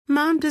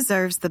Mom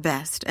deserves the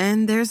best,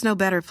 and there's no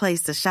better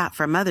place to shop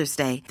for Mother's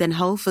Day than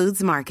Whole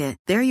Foods Market.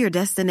 They're your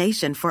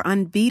destination for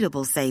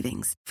unbeatable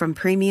savings, from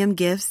premium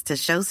gifts to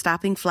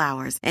show-stopping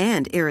flowers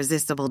and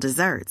irresistible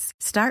desserts.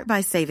 Start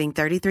by saving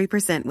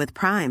 33% with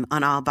Prime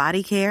on all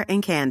body care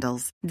and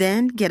candles.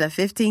 Then get a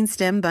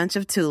 15-stem bunch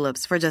of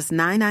tulips for just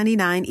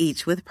 $9.99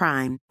 each with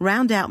Prime.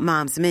 Round out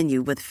Mom's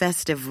menu with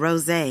festive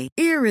rosé,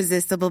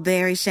 irresistible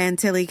berry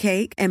chantilly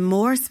cake, and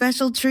more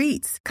special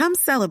treats. Come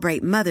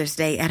celebrate Mother's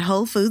Day at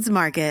Whole Foods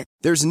Market.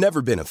 There's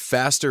never been a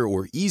faster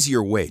or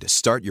easier way to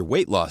start your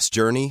weight loss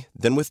journey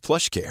than with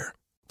PlushCare.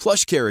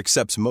 PlushCare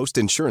accepts most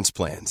insurance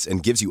plans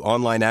and gives you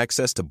online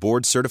access to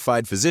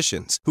board-certified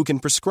physicians who can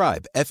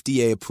prescribe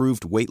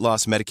FDA-approved weight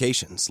loss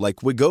medications like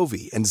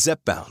Wegovy and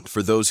Zepbound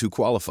for those who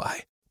qualify.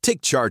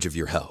 Take charge of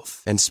your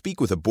health and speak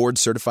with a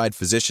board-certified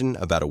physician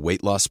about a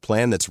weight loss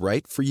plan that's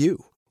right for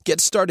you.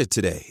 Get started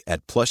today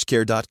at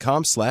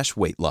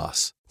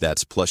plushcare.com/weight-loss.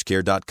 That's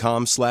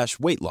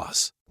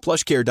plushcare.com/weight-loss.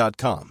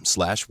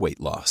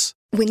 plushcare.com/weight-loss.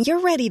 When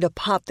you're ready to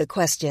pop the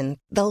question,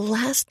 the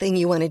last thing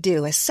you want to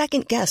do is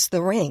second-guess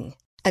the ring.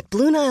 At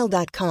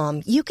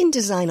BlueNile.com, you can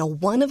design a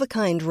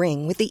one-of-a-kind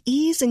ring with the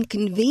ease and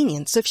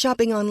convenience of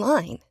shopping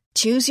online.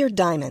 Choose your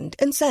diamond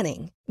and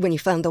setting. When you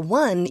find the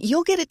one,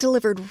 you'll get it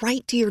delivered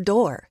right to your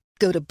door.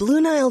 Go to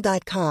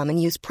BlueNile.com and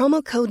use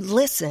promo code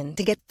LISTEN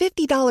to get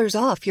 $50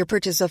 off your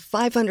purchase of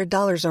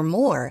 $500 or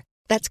more.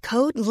 That's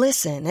code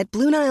LISTEN at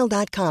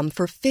BlueNile.com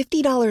for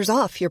 $50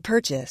 off your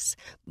purchase.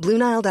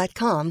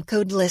 BlueNile.com,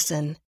 code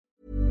LISTEN.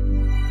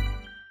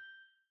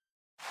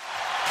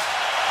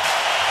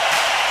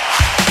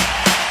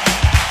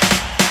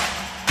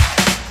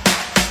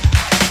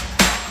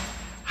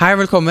 Hei,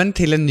 velkommen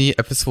til en ny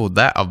episode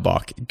av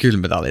Bak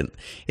Gullmedaljen.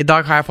 I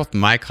dag har jeg fått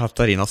med meg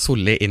Katarina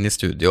Solli inn i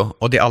studio,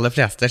 og de aller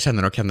fleste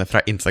kjenner nok henne fra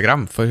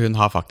Instagram, for hun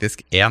har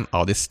faktisk en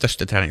av de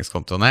største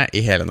treningskontoene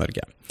i hele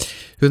Norge.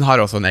 Hun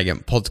har også en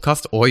egen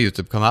podcast og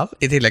YouTube-kanal,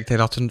 i tillegg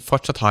til at hun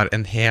fortsatt har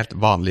en helt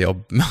vanlig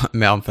jobb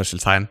med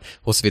anførselstegn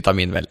hos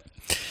Vitaminvel.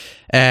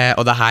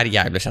 Og det er her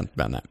jeg ble kjent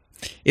med henne.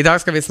 I dag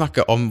skal vi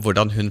snakke om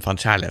hvordan hun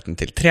fant kjærligheten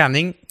til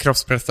trening,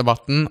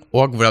 kroppspressdebatten,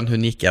 og hvordan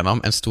hun gikk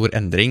gjennom en stor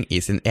endring i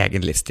sin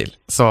egen livsstil.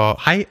 Så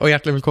hei og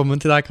hjertelig velkommen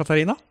til deg,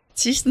 Katarina.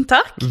 Tusen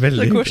takk,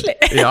 veldig så koselig.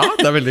 Ja,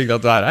 det er veldig hyggelig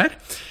at du er her.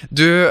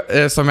 Du,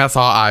 som jeg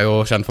sa, er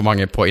jo kjent for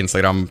mange på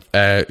Instagram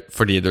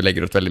fordi du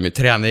legger ut veldig mye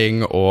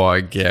trening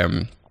og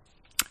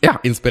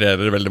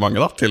inspirerer veldig mange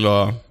da, til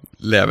å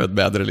leve et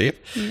bedre liv.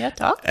 Ja,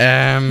 takk.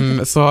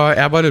 Så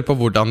jeg bare lurer på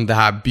hvordan det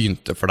her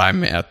begynte for deg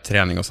med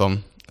trening og sånn.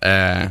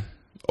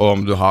 Og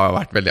om du har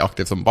vært veldig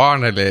aktiv som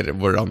barn, eller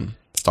hvordan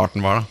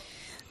starten var da?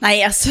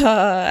 Nei, altså,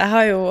 jeg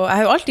har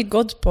jo alltid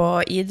gått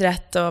på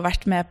idrett og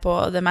vært med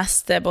på det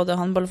meste, både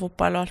håndball og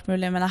fotball og alt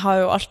mulig, men jeg har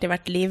jo alltid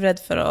vært livredd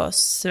for å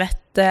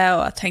svette,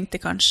 og jeg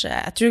tenkte kanskje,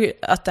 jeg tror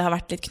at det har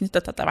vært litt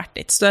knyttet til at jeg har vært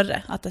litt større,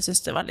 at jeg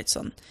synes det var litt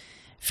sånn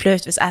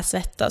flaut hvis jeg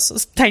svettet, så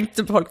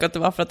tenkte folk at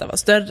det var for at jeg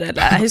var større,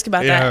 eller jeg husker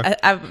bare at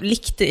jeg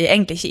likte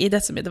egentlig ikke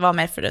idrett så mye, det var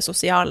mer for det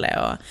sosiale,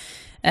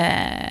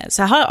 så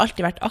jeg har jo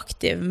alltid vært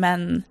aktiv,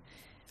 men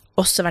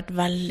også vært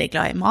veldig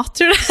glad i mat,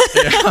 tror jeg.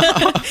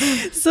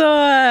 Så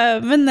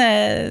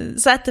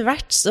etter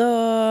hvert så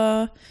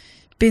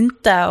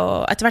begynte jeg,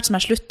 og etter hvert som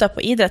jeg sluttet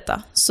på idrett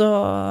da, så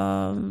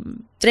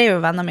drev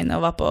jo vennene mine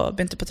og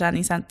begynte på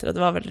treningssenter, og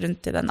det var vel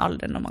rundt i den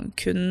alderen når man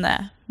kunne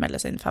melde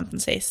seg inn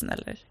 15-16,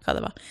 eller hva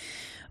det var.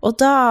 Og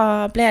da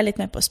ble jeg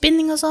litt med på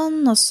spinning og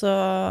sånn, og så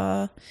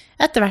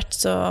etter hvert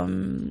så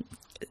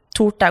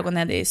torte jeg å gå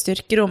ned i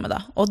styrkerommet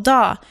da, og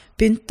da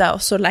begynte jeg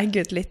også å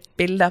legge ut litt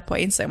bilder på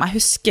Instagram. Jeg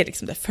husker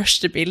liksom det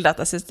første bildet, at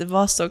jeg synes det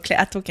var så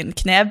jeg tok en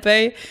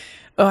knebøy,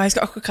 og jeg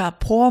husker akkurat hva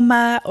jeg på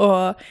meg,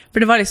 for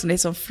det var liksom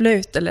litt sånn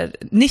flaut eller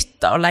nytt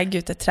da, å legge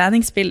ut et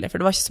treningsbilde, for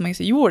det var ikke så mange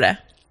som gjorde det.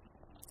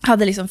 Jeg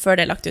hadde liksom før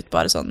det lagt ut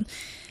bare sånn,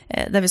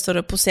 der vi står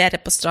og poserer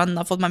på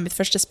stranden, fått meg mitt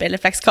første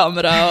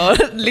speilreflekskamera, og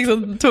liksom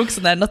tok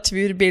sånne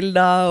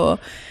naturbilder,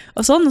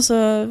 og sånn, og så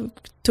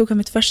tok jeg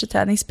mitt første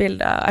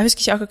treningsbilde. Jeg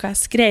husker ikke akkurat hva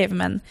jeg skrev,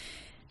 men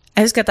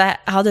jeg husker at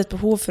jeg hadde et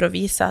behov for å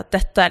vise at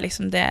dette er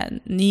liksom det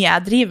nye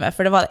jeg driver med,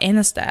 for det var det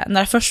eneste. Når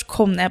jeg først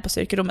kom ned på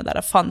styrkerommet der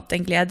jeg fant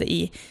en glede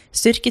i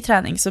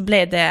styrketrening, så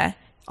ble det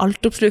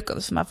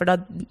altoppslukende for meg, for da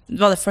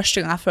var det første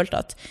gang jeg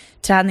følte at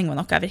trening var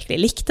noe jeg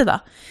virkelig likte da.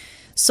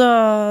 Så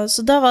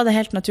da var det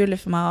helt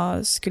naturlig for meg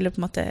å skulle på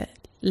en måte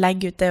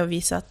legge ut det og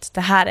vise at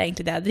det her er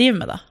egentlig det jeg driver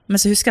med da. Men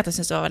så husker jeg at jeg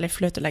synes det var veldig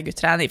flaut å legge ut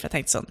trening, for jeg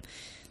tenkte sånn,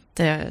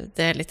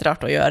 det er litt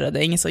rart å gjøre, det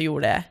er ingen som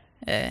gjorde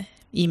det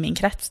i min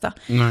krets da.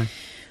 Nei.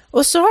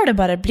 Og så har det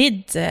bare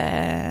blitt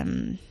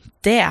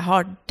det jeg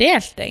har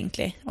delt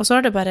egentlig, og så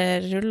har det bare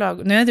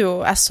rullet. Nå er det jo,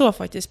 jeg så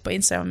faktisk på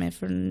Instagram min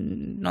for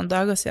noen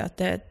dager siden at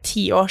det er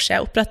 10 år siden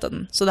jeg opprettet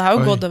den, så det har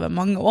jo gått over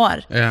mange år.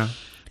 Ja.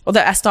 Og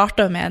jeg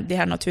startet med de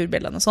her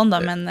naturbildene og sånn da,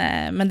 men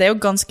det er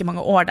jo ganske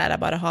mange år der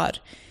jeg bare har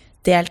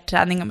delt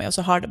treningen med, og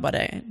så har det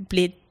bare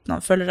blitt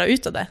noen følgere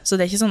ut av det. Så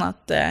det er ikke sånn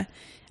at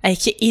jeg er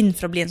ikke inn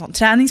for å bli en sånn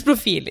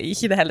treningsprofil,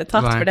 ikke det hele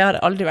tatt, for det har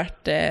aldri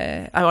vært,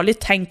 jeg har aldri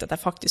tenkt at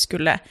jeg faktisk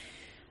skulle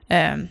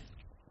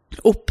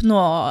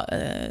oppnå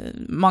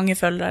mange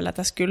følgere, eller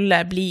at jeg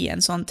skulle bli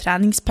en sånn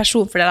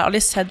treningsperson, for det har jeg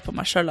aldri sett på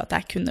meg selv at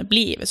jeg kunne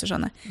bli, hvis du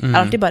skjønner. Jeg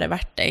har alltid bare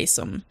vært ei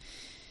som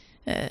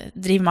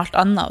driver med alt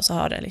annet, og så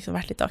har jeg liksom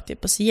vært litt aktiv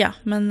på siden.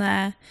 Men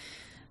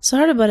så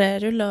har det bare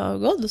rullet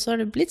og gått, og så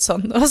har det blitt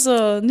sånn. Og så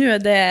nå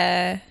det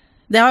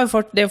er jo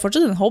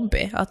fortsatt en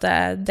hobby, at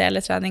jeg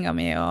deler treninga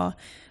mi, og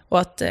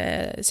at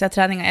siden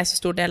treninga er så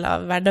stor del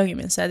av hverdagen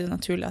min, så er det jo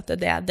naturlig at det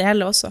er det jeg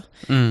deler også.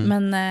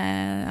 Men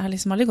jeg har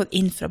liksom aldri gått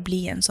inn for å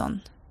bli en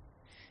sånn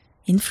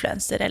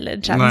influencer eller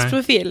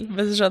treningsprofil,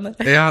 hvis du skjønner.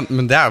 Ja,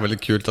 men det er veldig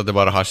kult at det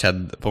bare har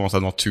skjedd på en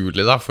måte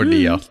naturlig da,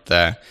 fordi at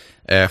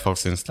folk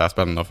synes det er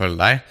spennende å følge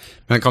deg.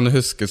 Men kan du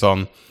huske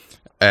sånn,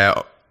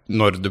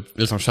 når du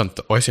liksom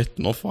skjønte, oi shit,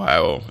 nå får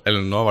jeg jo,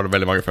 eller nå var det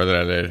veldig mange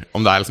følgere, eller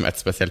om det er liksom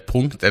et spesielt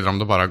punkt, eller om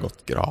det bare har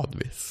gått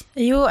gradvis?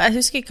 Jo, jeg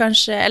husker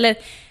kanskje,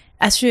 eller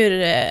jeg tror,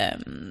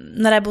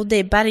 når jeg bodde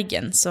i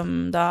Bergen,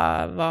 som da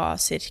var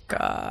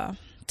cirka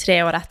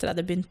 3 år etter jeg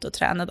hadde begynt å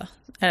trene da,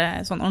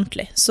 sånn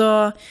ordentlig,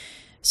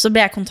 så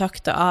ble jeg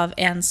kontaktet av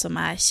en som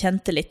jeg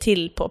kjente litt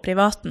til på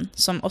privaten,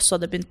 som også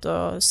hadde begynt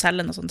å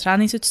selge noe sånn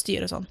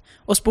treningsutstyr og sånn,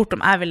 og spurte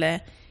om jeg ville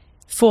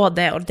få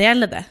det og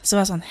dele det. Så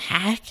var jeg sånn,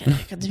 hæ,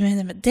 hva du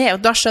mener med det?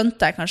 Og da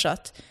skjønte jeg kanskje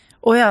at,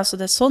 åja, så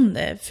det er sånn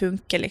det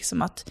funker liksom,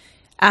 at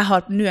jeg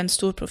har nå en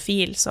stor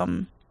profil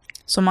som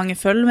mange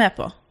følger med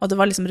på, og det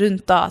var liksom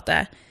rundt da at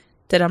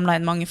det ramlet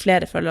inn mange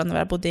flere følgere når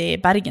jeg bodde i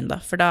Bergen da,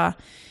 for da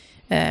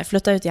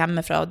flyttet jeg ut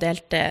hjemmefra og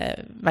delte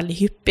veldig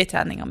hyppig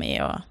treninga mi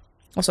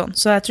og sånn.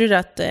 Så jeg tror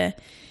at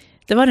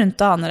det var rundt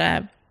da når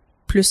jeg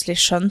plutselig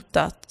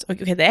skjønte at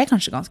ok, det er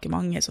kanskje ganske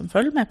mange som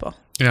følger med på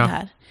det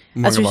her.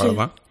 Hvor mange var det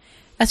da?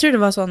 Jeg tror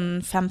det var sånn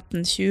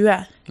 15-20.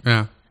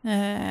 Ja.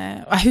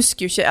 Og jeg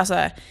husker jo ikke,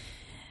 altså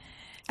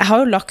jeg har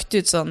jo lagt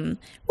ut sånn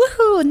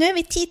woho, nå er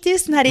vi 10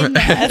 000 her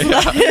inne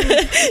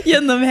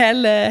gjennom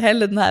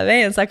hele denne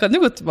veien, så jeg kan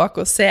jo gå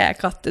tilbake og se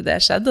hva det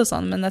skjedde og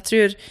sånn, men jeg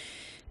tror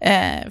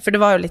for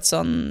det var jo litt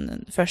sånn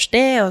først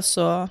det, og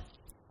så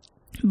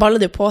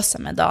ballet det jo på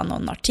seg med da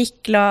noen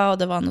artikler, og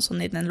det var noe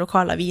sånn i den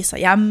lokale avisa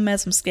hjemme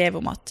som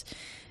skrev om at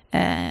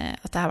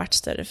jeg har vært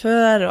større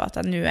før, og at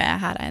jeg nå er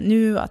her jeg er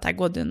nå, og at jeg har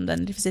gått under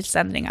den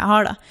livsstilsendringen jeg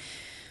har da.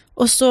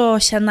 Og så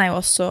kjenner jeg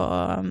jo også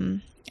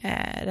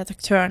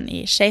redaktøren i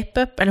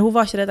ShapeUp, eller hun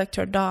var ikke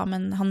redaktør da,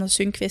 men Hanne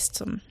Sundqvist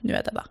som nå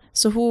er det da.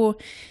 Så hun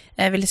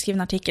ville skrive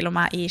en artikkel om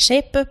meg i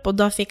ShapeUp, og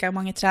da fikk jeg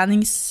mange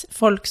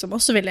treningsfolk som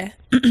også ville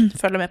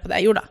følge med på det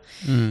jeg gjorde da.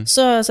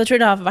 Så jeg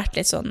tror det har vært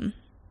litt sånn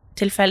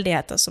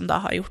tilfeldigheter som da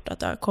har gjort at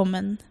det har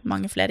kommet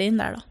mange flere inn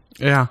der da.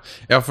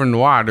 Ja, for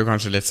nå er det jo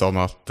kanskje litt sånn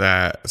at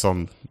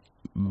sånn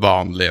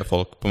vanlige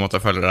folk på en måte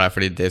følger deg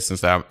fordi de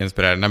synes det er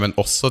inspirerende, men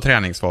også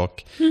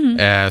treningsfolk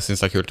synes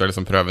det er kult å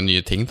liksom prøve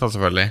nye ting da,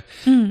 selvfølgelig.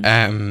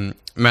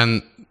 Men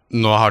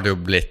nå har det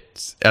jo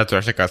blitt, jeg tror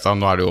jeg sjekket i stedet,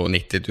 nå er det jo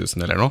 90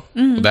 000 eller noe,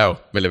 og det er jo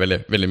veldig, veldig,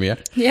 veldig mye.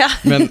 Ja.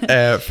 Men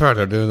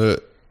føler du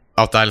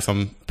at det er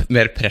liksom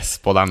mer press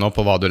på deg nå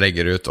på hva du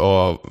legger ut,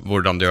 og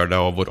hvordan du gjør det,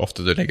 og hvor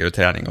ofte du legger ut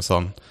trening og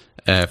sånn,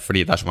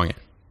 fordi det er så mange?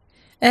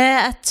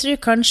 Jeg tror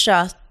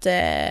kanskje at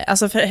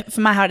altså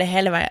for meg har det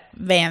hele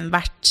veien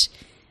vært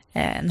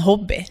en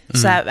hobby,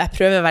 så jeg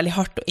prøver veldig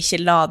hardt å ikke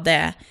la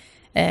det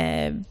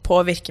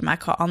påvirke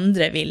meg hva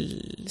andre vil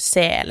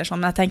se eller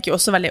sånn, men jeg tenker jo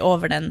også veldig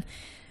over den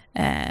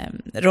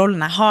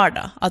rollen jeg har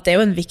da, at det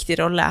er jo en viktig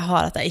rolle jeg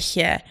har, at jeg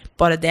ikke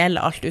bare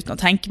deler alt uten å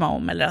tenke meg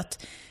om, eller at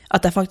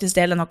jeg faktisk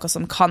deler noe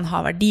som kan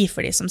ha verdi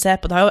for de som ser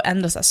på. Det har jo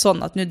endret seg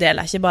sånn at nå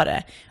deler jeg ikke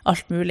bare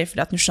alt mulig,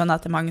 fordi at nå skjønner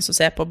jeg at det er mange som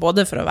ser på,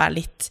 både for å være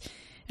litt,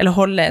 eller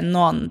holde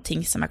noen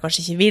ting som jeg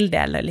kanskje ikke vil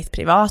dele litt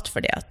privat,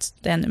 fordi at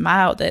det er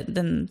meg, og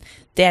den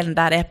delen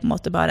der er på en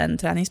måte bare en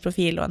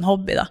treningsprofil og en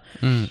hobby da.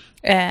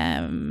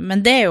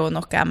 Men det er jo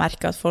noe jeg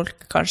merker at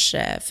folk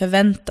kanskje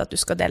forventer at du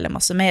skal dele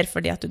masse mer,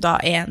 fordi at du da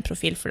er en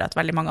profil, fordi at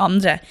veldig mange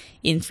andre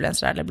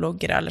influensere eller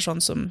bloggere eller sånn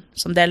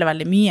som deler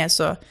veldig mye,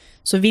 så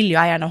vil jo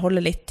jeg gjerne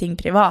holde litt ting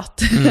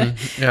privat.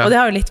 Og det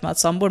har jo litt med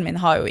at samboeren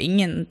min har jo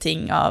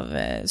ingenting av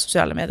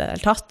sosiale medier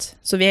eller tatt.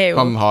 Så vi er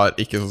jo... Han har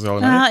ikke sosiale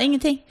medier? Han har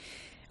ingenting.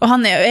 Og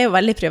han er jo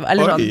veldig privat,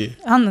 eller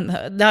sånn,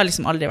 det har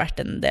liksom aldri vært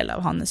en del av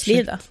hans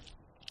liv da.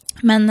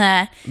 Men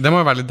det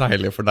må jo være litt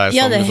deilig for deg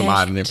som liksom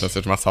er en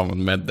influencer som er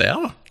sammen med det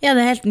da. Ja,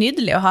 det er helt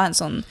nydelig å ha en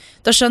sånn,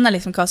 da skjønner jeg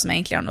liksom hva som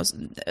egentlig er noe,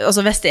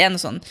 altså hvis det er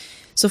noe sånn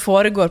så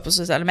foregår på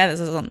sosiale medier,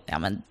 så er det sånn, ja,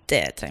 men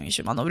det trenger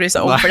ikke man å bry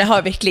seg om, for det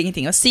har virkelig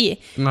ingenting å si.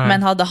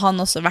 Men hadde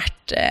han også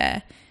vært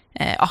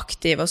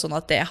aktiv og sånn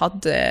at det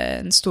hadde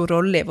en stor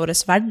rolle i vår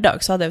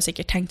hverdag, så hadde jeg jo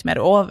sikkert tenkt mer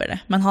over det.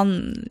 Men han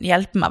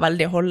hjelper meg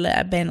veldig å holde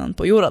beina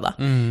på jorda da,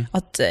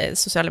 at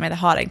sosiale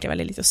medier har egentlig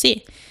veldig litt å si.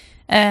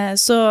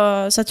 Så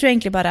jeg tror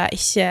egentlig bare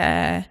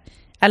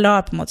jeg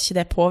lar på en måte ikke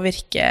det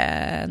påvirke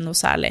noe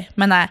særlig,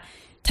 men jeg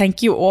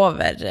tenker jo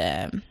over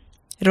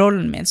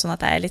rollen min sånn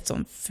at jeg er litt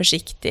sånn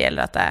forsiktig,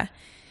 eller at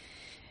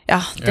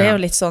Ja, det jo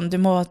litt sånn, du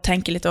må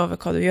tenke litt over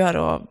hva du gjør,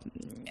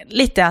 og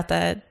litt det at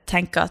jeg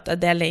tenker at jeg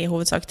deler i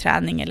hovedsak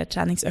trening eller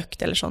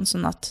treningsøkt eller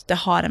sånn at det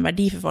har en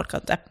verdi for folk,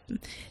 at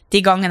de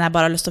gangene jeg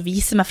bare har lyst til å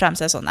vise meg frem,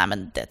 så det sånn, nei,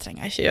 men det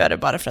trenger jeg ikke gjøre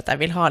bare for at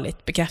jeg vil ha litt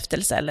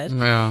bekreftelse, eller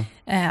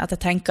at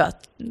jeg tenker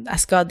at jeg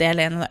skal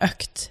dele en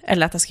økt,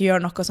 eller at jeg skal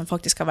gjøre noe som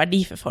faktisk har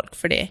verdi for folk,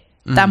 fordi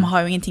de har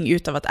jo ingenting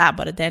ut av at jeg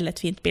bare deler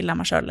et fint bilde av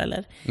meg selv,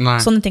 eller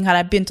sånne ting har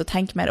jeg begynt å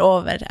tenke mer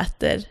over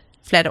etter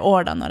flere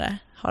år da, når jeg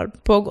har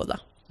pågått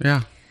da. Ja,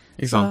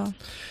 ikke sant.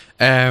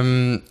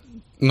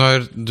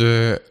 Når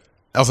du,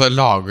 altså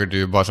lager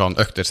du bare sånn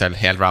økter selv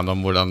helt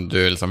random hvordan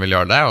du liksom vil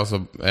gjøre det,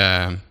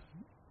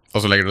 og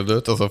så legger du det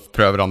ut, og så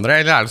prøver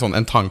andre, eller det sånn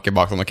en tanke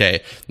bak sånn, ok,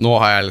 nå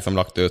har jeg liksom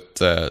lagt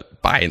ut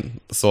bein,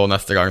 så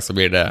neste gang så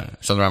blir det,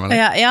 skjønner du hva jeg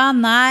mener? Ja,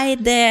 nei,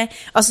 det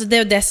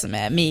jo det som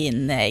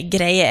min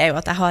greie, jo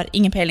at jeg har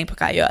ingen peiling på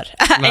hva jeg gjør.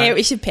 Jeg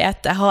jo ikke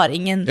PT, jeg har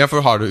ingen... Ja,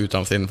 for har du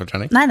utdannelse innenfor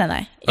trening?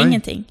 Nei,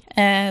 ingenting.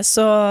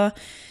 Så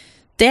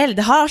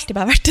det har alltid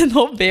bare vært en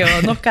hobby,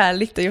 og noe jeg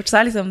litt har gjort, så jeg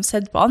har liksom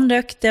sett på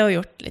andre økter og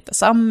gjort litt det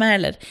samme,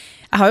 eller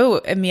jeg har jo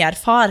mye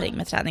erfaring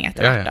med trening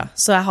etter hvert da,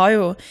 så jeg har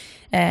jo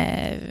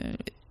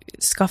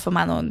skaffet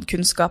meg noen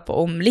kunnskaper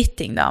om litt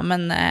ting da,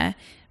 men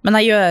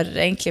jeg gjør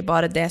egentlig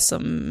bare det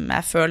som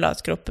jeg føler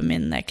at kroppen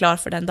min klar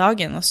for den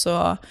dagen, og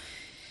så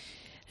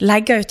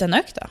legger jeg ut en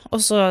økt da, og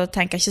så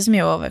tenker jeg ikke så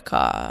mye over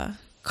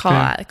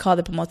hva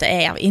det på en måte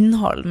av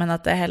innhold, men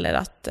at det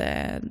heller at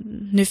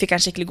nå fikk jeg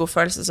en skikkelig god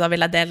følelse, så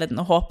vil jeg dele den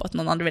og håpe at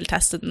noen andre vil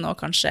teste den og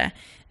kanskje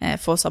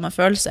få samme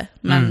følelse,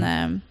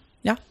 men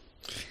ja.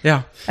 Jeg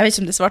vet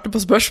ikke om det svarte på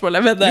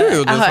spørsmålet, men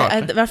jo,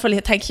 jeg i hvert fall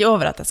tenker ikke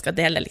over at jeg skal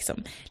dele liksom,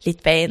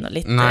 litt bein og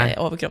litt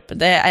overkroppen.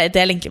 Jeg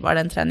deler egentlig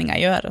bare den treningen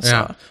jeg gjør. Og, så.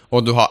 Ja.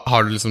 Og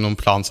har du liksom noen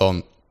plan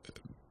sånn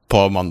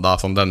på mandag,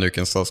 sånn denne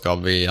uken så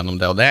skal vi gjennom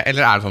det og det,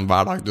 eller det sånn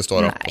hver dag du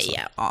står opp? Nei,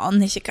 jeg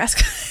aner ikke hva jeg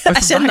skal.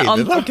 Jeg kjenner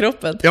an på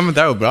kroppen. Ja, men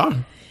det jo bra.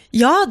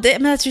 Ja,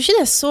 men jeg tror ikke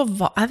det så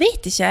jeg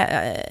vet ikke.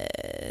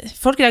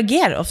 Folk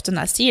reagerer ofte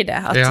når jeg sier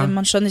det, at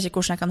man skjønner ikke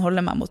hvordan jeg kan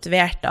holde meg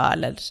motivert da,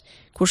 eller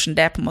hvordan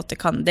det på en måte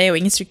kan, det jo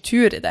ingen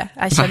struktur i det.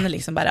 Jeg kjenner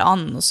liksom bare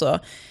an, og så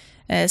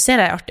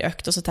ser jeg artig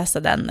økt, og så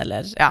tester den,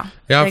 eller det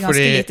ganske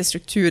lite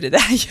struktur i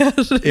det jeg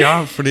gjør. Ja,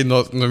 fordi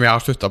når jeg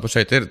har sluttet på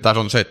skøyter, det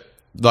sånn skøyter,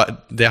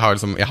 jeg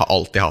har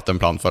alltid hatt en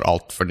plan for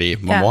alt fordi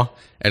man må,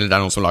 eller det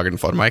noen som lager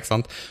den for meg, ikke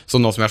sant? Så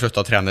nå som jeg har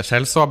sluttet å trene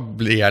selv, så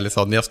blir jeg litt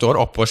sånn, jeg står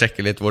opp og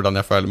sjekker litt hvordan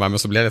jeg føler meg,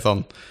 men så blir jeg litt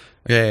sånn,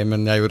 ok,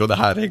 men jeg gjorde det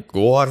her i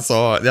går,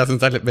 så jeg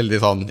synes det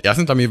veldig sånn, jeg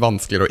synes det mye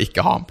vanskeligere å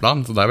ikke ha en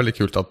plan, så det veldig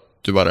kult at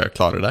du bare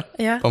klarer det.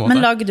 Ja,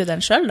 men lager du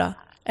den selv da?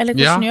 Eller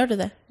hvordan gjør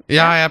du det?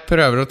 Ja, jeg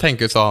prøver å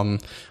tenke ut sånn,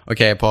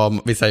 ok,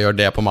 hvis jeg gjør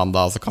det på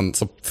mandag,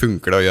 så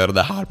funker det å gjøre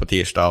det her på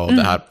tirsdag, og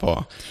det her på...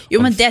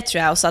 Jo, men det tror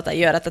jeg også at jeg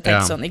gjør, at jeg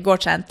tenker sånn, i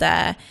går trente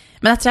jeg,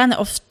 men jeg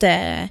trener ofte,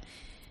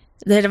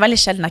 det veldig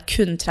sjelden jeg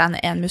kun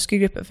trener en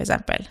muskelgruppe, for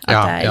eksempel.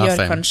 At jeg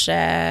gjør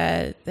kanskje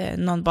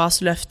noen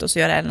baseløft, og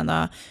så gjør jeg en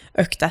eller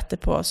annen økt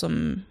etterpå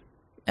som...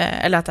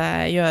 eller at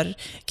jeg gjør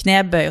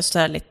knebøy og så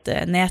tar jeg litt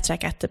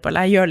nedtrekk etterpå,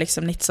 eller jeg gjør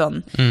liksom litt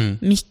sånn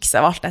mix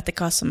av alt etter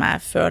hva som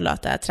jeg føler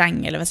at jeg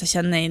trenger, eller hvis jeg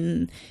kjenner inn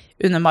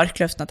under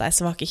markløften at jeg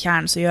svak i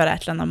kjern, så gjør jeg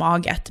et eller annet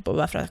mage etterpå,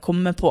 bare for at jeg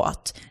kommer på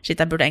at shit,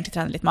 jeg burde egentlig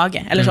trene litt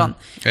mage, eller sånn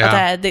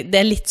at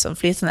det litt sånn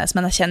flytende,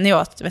 men jeg kjenner jo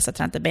at hvis jeg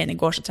trente bein i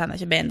går, så trener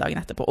jeg ikke bein dagen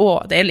etterpå,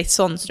 det litt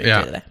sånn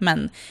struktur i det,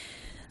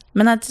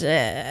 men at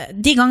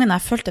de gangene jeg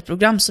har følt et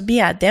program, så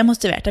blir jeg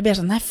demotivert. Jeg blir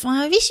sånn, nei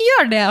faen, jeg vil ikke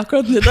gjøre det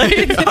akkurat i dag.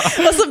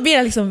 Og så blir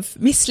jeg liksom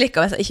mislykket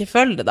hvis jeg ikke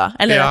føler det da.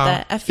 Eller at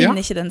jeg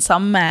finner ikke den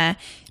samme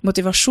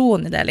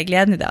motivasjonen i det, eller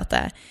gleden i det, at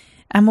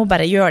jeg må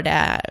bare gjøre det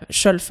jeg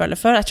selv føler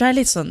for. Jeg tror jeg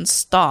litt sånn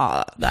sta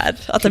der,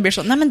 at jeg blir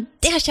sånn, nei, men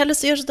det har jeg ikke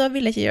lyst til å gjøre, så da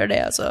vil jeg ikke gjøre det.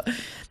 Altså.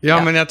 Ja,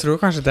 men jeg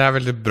tror kanskje det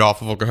veldig bra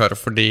for folk å høre,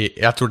 fordi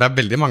jeg tror det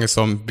veldig mange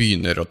som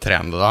begynner å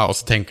trene da, og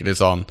så tenker de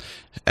sånn,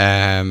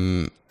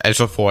 eller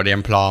så får de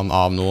en plan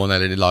av noen,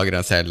 eller de lager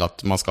en selv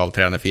at man skal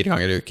trene 4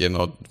 ganger i uken,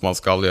 og man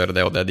skal gjøre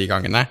det og det de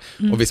gangene.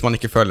 Og hvis man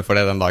ikke føler for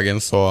det den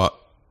dagen,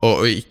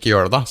 og ikke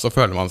gjør det da, så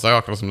føler man seg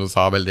akkurat som du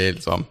sa, veldig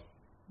liksom,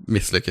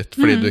 mislykket,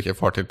 fordi du ikke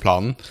får til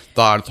planen.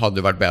 Da hadde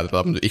det vært bedre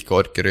da, om du ikke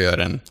orker å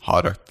gjøre en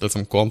hard økt,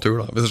 liksom gå en tur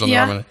da, hvis du skjønner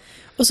hva jeg mener.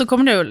 Og så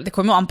kommer det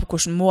kommer jo an på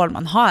hvilke mål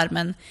man har,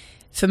 men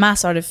for meg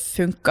så har det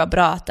funket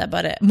bra at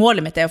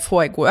målet mitt å få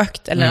en god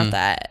økt, eller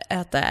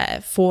at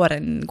jeg får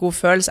en god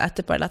følelse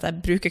etterpå, eller at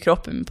jeg bruker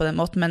kroppen min på den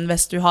måten, men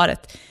hvis du har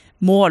et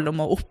mål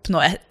om å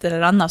oppnå et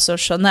eller annet, så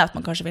skjønner jeg at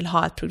man kanskje vil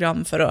ha et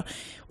program for å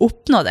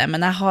oppnå det,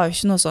 men jeg har jo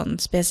ikke noe sånn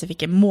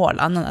spesifikke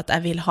mål, annet enn at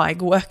jeg vil ha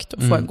en god økt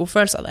og få en god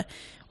følelse av det.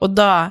 Og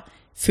da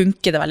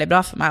funker det veldig bra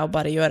for meg å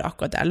bare gjøre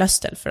akkurat det jeg har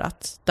lyst til, for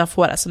at da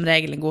får jeg som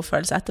regel en god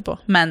følelse etterpå.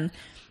 Men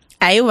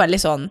jeg jo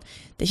veldig sånn,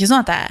 det ikke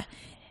sånn at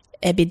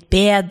jeg blitt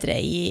bedre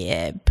i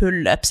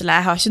pull-ups, eller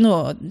jeg har ikke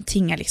noe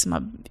ting jeg liksom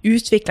har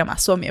utviklet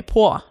meg så mye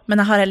på,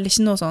 men jeg har heller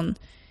ikke noe sånn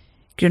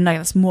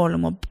grunnleggende mål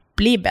om å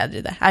bli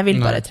bedre i det. Jeg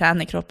vil bare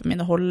trene kroppen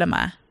min og holde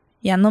meg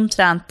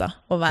gjennomtrent da,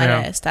 og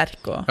være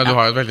sterk. Og, du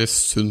har jo et veldig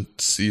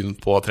sunt syn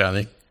på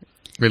trening,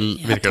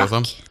 virker det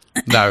som.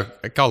 Det jo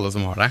ikke alle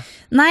som har det.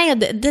 Nei,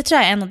 det tror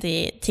jeg en av de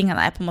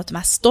tingene jeg på en måte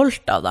mest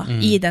stolt av da,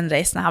 i den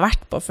reisen jeg har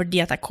vært på,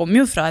 fordi at jeg kom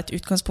jo fra et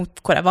utgangspunkt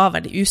hvor jeg var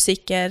veldig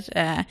usikker.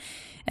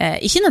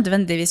 Ikke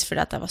nødvendigvis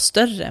fordi at jeg var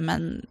større,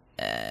 men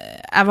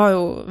jeg var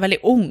jo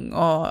veldig ung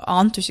og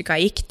ante jo ikke hva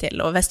jeg gikk til,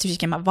 og visste jo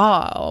ikke hvem jeg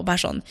var, og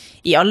bare sånn,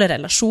 i alle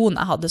relasjoner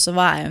jeg hadde, så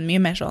var jeg jo en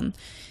mye mer sånn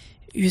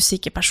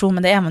usikker person,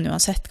 men det man jo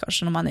uansett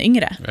kanskje når man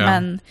yngre. Ja.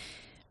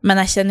 Men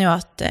jeg kjenner jo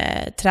at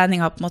trening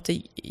har på en måte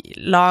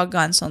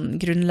laget en sånn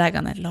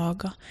grunnleggende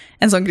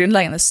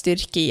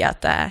styrke i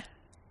at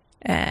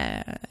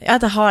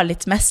jeg har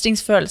litt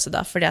mestringsfølelse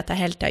da, fordi at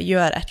jeg hele tiden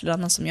gjør et eller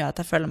annet som gjør at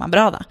jeg føler meg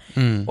bra da.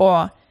 Og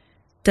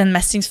den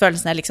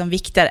mestringsfølelsen liksom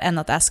viktigere enn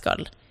at jeg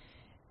skal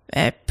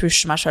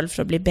pushe meg selv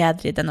for å bli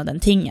bedre i den og den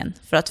tingen.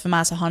 For at for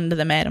meg så handler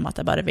det mer om at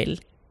jeg bare vil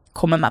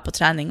komme meg på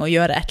trening og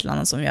gjøre et eller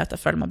annet som gjør at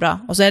jeg føler meg bra.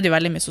 Og så det jo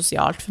veldig mye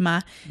sosialt for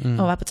meg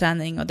å være på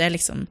trening, og det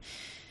liksom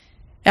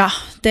ja,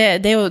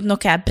 det jo noe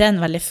jeg brenner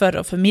veldig for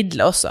å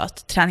formidle også,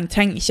 at trening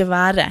trenger ikke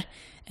være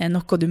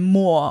noe du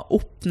må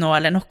oppnå,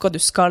 eller noe du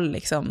skal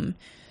liksom,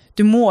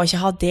 du må ikke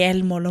ha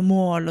delmål og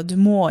mål, og du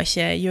må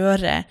ikke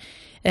gjøre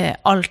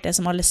alt det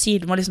som alle sier,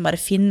 du må liksom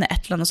bare finne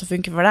et eller annet som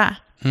funker for deg.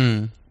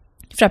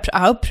 For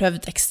jeg har jo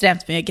prøvd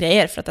ekstremt mye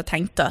greier, for at jeg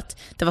tenkte at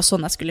det var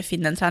sånn jeg skulle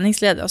finne en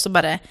treningsleder, og så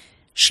bare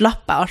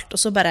slapp jeg alt, og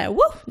så bare,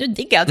 wow, nå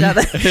digger jeg å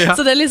trene. Ja.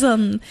 Så det litt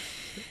sånn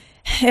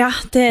ja,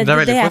 det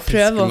veldig jeg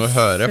prøver å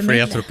høre, fordi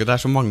jeg tror ikke det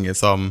så mange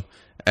som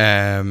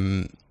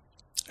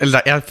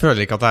eller jeg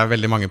føler ikke at det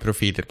veldig mange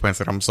profiler på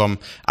Instagram som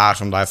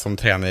som deg, som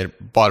trener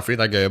bare fordi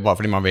det gøy, bare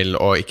fordi man vil,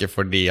 og ikke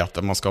fordi at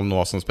man skal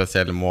nå sånne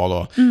spesielle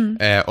mål og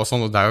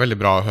sånn, og det jo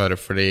veldig bra å høre,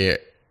 fordi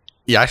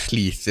jeg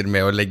sliter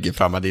med å legge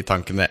fra meg de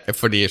tankene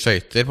fordi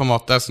skøyter på en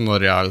måte, så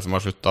når jeg liksom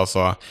har sluttet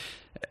så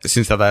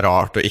synes jeg det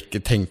rart å ikke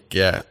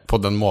tenke på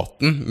den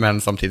måten, men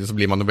samtidig så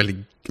blir man jo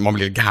man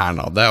blir gæren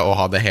av det, og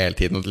ha det hele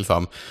tiden, og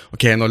liksom,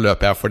 ok, nå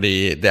løper jeg fordi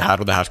det her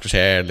og det her skal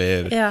skje, eller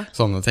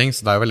sånne ting,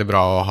 så det jo veldig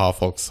bra å ha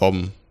folk som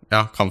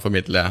kan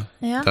formidle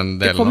den delen.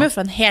 Det kommer jo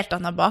fra en helt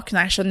annen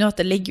bakgrunn, jeg skjønner jo at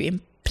det ligger jo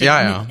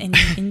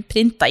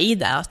innprintet i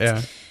det,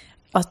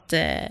 at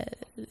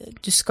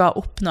du skal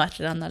oppnå et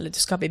eller annet, eller du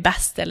skal bli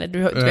best, eller du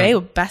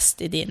jo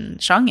best i din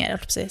sjanger,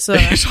 holdt på å si. Så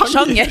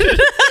sjanger!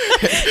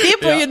 Vi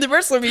på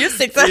Universal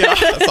Music, så. Ja,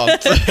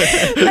 sant.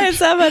 Nei,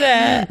 så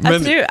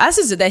jeg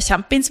synes jo det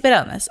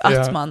kjempeinspirerende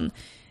at man,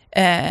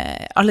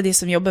 alle de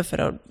som jobber for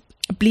å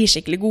bli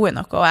skikkelig gode i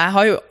noe, og jeg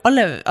har jo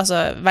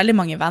veldig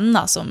mange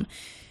venner som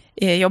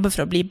jobber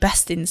for å bli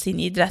best innen sin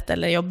idrett,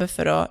 eller jobber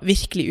for å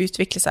virkelig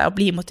utvikle seg og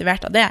bli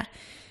motivert av det.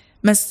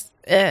 Mens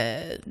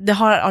det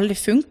har aldri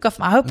funket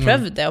for meg. Jeg har jo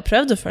prøvd det, og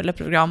prøvd å følge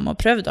program,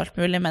 og prøvd alt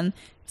mulig, men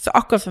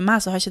akkurat for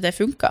meg så har ikke det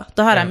funket.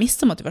 Da har jeg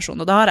mistet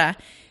motivasjon, og da har jeg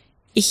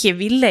ikke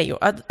ville jo.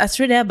 Jeg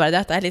tror det bare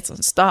det at jeg litt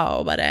sånn sta,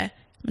 og bare,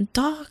 men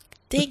da,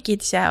 det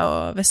gidder ikke jeg, og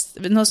hvis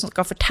noen som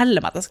skal fortelle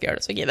meg at jeg skal gjøre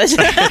det, så gidder jeg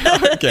ikke.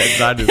 Ok,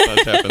 der du tar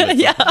sjefen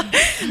litt. Ja,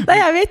 nei,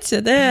 jeg vet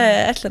ikke, det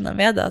et eller annet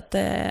med det, at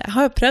jeg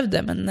har jo prøvd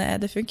det, men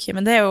det funker ikke,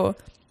 men det jo,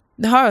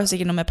 det har jo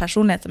sikkert noe med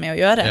personligheten med å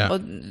gjøre, og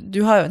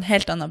du har jo en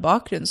helt annen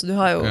bakgrunn, så du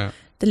har jo,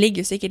 det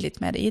ligger jo sikkert litt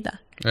mer i det.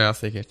 Ja,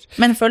 sikkert.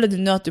 Men føler du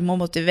nå at du må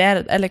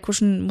motivere, eller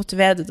hvordan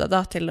motiverer du deg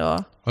da til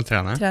å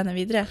trene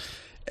videre?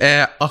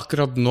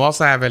 Akkurat nå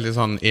så jeg veldig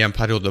sånn i en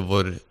periode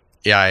hvor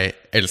jeg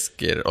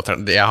elsker å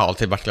trene. Jeg har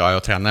alltid vært glad i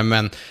å trene,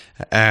 men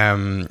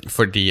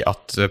fordi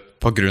at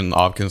på grunn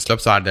av kunstløp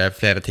så det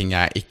flere ting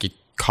jeg ikke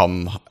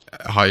kan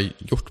ha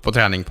gjort på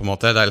trening på en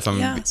måte. Det liksom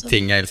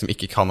ting jeg liksom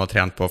ikke kan ha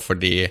trent på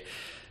fordi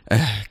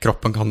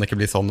kroppen kan ikke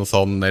bli sånn og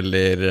sånn,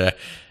 eller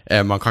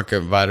man kan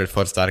ikke være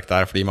for sterk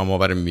der fordi man må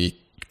være myk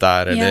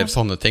der, eller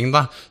sånne ting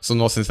da. Så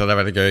nå synes jeg det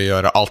veldig gøy å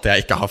gjøre alt det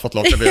jeg ikke har fått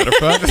lov til å gjøre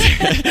før.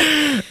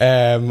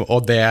 Og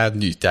det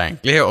nyter jeg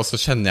egentlig, og så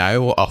kjenner jeg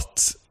jo at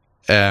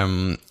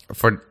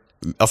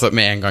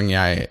med en gang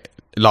jeg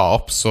la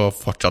opp, så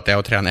fortsatte jeg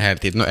å trene hele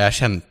tiden, og jeg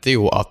kjente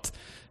jo at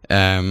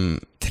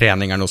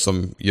trening noe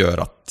som gjør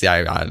at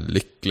jeg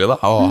lykkelig da,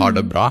 og har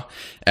det bra.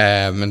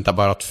 Men det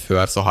bare at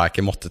før så har jeg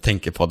ikke måttet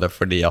tenke på det,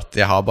 fordi at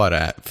jeg har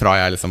bare, fra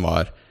jeg liksom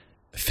var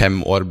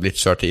 5 år blitt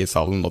kjørt til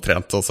ishallen og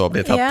trent, og så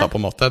blitt hetta på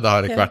en måte. Det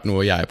har ikke vært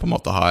noe jeg på en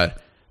måte har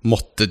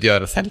måttet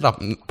gjøre selv da,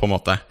 på en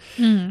måte.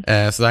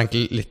 Så det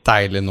egentlig litt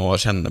deilig nå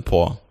å kjenne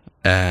på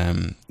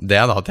det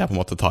da, at jeg på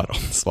en måte tar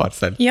ansvar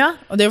selv. Ja,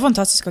 og det jo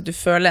fantastisk at du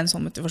føler en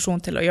sånn motivasjon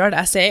til å gjøre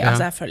det.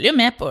 Jeg følger jo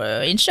med på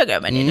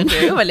Instagram, men du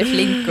jo veldig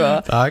flink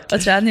og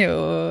trener jo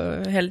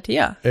hele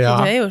tiden. Så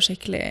du jo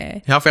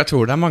skikkelig... Ja, for jeg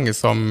tror det mange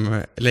som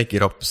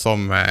legger opp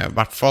som i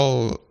hvert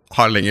fall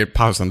har lenger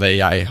pause enn det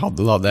jeg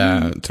hadde da,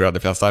 det tror jeg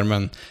de fleste har,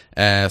 men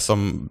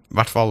som i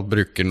hvert fall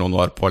bruker noen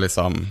år på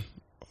liksom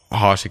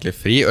ha skikkelig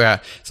fri, og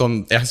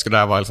jeg husker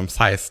da jeg var liksom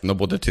 16 og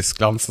bodde i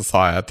Tyskland, så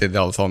sa jeg til de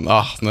alle sånn,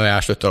 når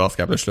jeg slutter da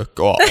skal jeg bli slukk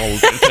og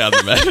aldri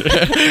trene mer.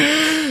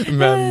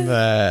 Men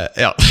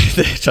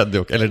det skjedde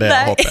jo ikke, eller det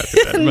håper jeg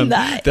ikke, men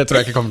det tror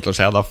jeg ikke kommer til å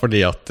skje da,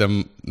 fordi at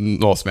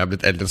nå som jeg har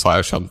blitt eldre, så har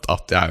jeg jo skjønt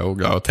at jeg jo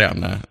glad i å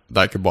trene,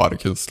 det ikke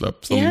bare kunstløp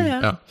som,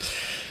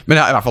 Men i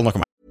hvert fall nok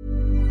om meg.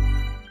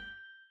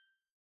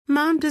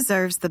 Mom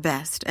deserves the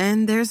best,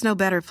 and there's no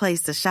better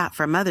place to shop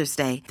for Mother's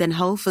Day than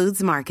Whole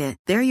Foods Market.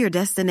 They're your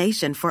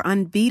destination for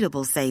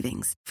unbeatable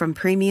savings, from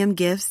premium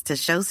gifts to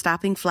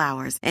show-stopping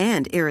flowers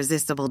and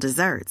irresistible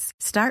desserts.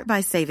 Start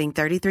by saving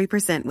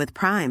 33% with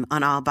Prime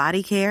on all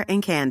body care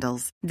and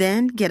candles.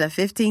 Then get a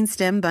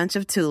 15-stem bunch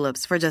of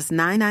tulips for just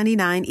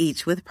 $9.99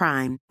 each with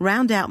Prime.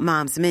 Round out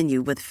Mom's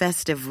menu with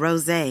festive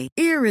rosé,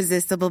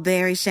 irresistible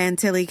berry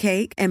chantilly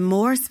cake, and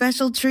more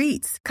special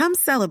treats. Come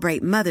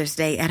celebrate Mother's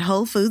Day at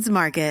Whole Foods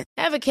Market.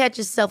 Ever catch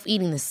yourself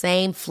eating the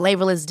same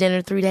flavorless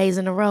dinner 3 days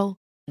in a row?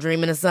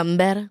 Dreaming of something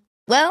better?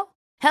 Well,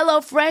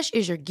 HelloFresh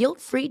is your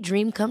guilt-free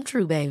dream come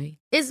true, baby.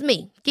 It's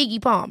me,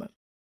 Keke Palmer.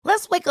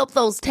 Let's wake up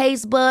those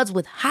taste buds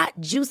with hot,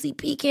 juicy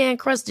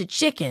pecan-crusted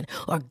chicken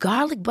or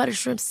garlic butter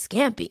shrimp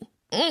scampi.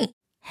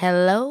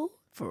 Hello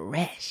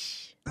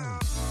Fresh.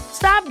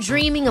 Stop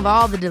dreaming of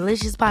all the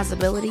delicious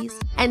possibilities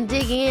and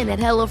dig in at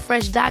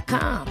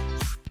HelloFresh.com.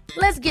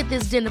 Let's get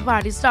this dinner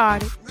party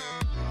started.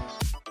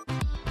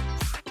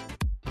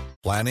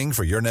 Planning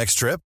for your next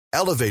trip?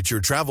 Elevate your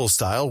travel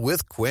style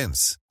with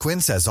Quince.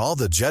 Quince has all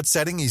the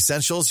jet-setting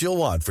essentials you'll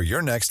want for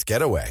your next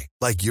getaway,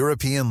 like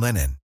European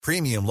linen,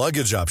 premium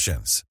luggage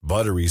options,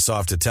 buttery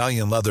soft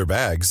Italian leather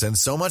bags, and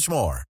so much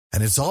more.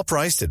 And it's all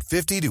priced at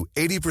 50 to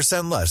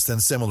 80% less than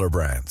similar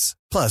brands.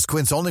 Plus,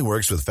 Quince only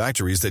works with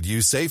factories that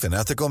use safe and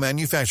ethical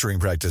manufacturing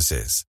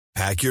practices.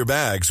 Pack your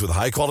bags with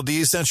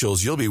high-quality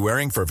essentials you'll be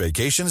wearing for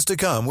vacations to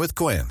come with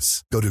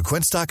Quince. Go to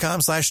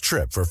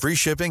quince.com/trip for free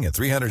shipping and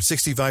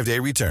 365-day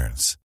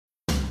returns.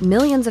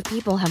 Millions of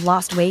people have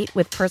lost weight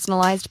with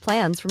personalized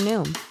plans from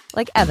Noom.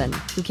 Like Evan,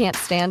 who can't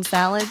stand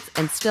salads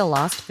and still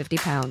lost 50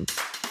 pounds.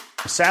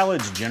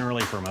 Salads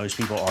generally for most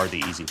people are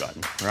the easy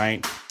button,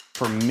 right?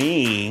 For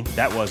me,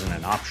 that wasn't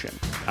an option.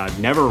 I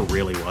never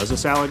really was a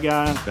salad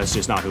guy. That's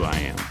just not who I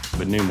am.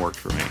 But Noom worked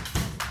for me.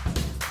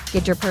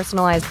 Get your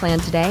personalized plan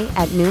today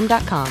at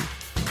Noom.com.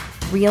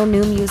 Real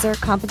Noom user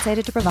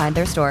compensated to provide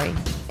their story.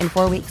 In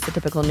 4 weeks, the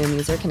typical Noom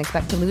user can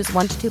expect to lose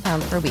 1 to 2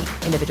 pounds per week.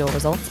 Individual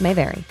results may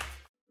vary.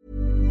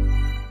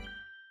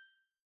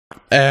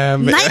 Nei,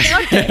 det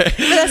var ikke.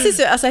 Men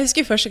jeg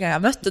husker første gang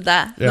jeg møtte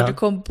deg når du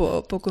kom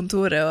på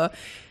kontoret,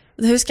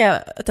 og da husker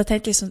jeg at jeg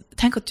tenkte liksom,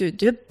 tenk at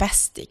du er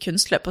best I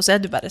kunstløp, og så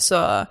du bare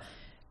så,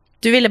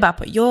 du ville bare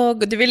på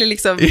jogg, og du ville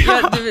liksom,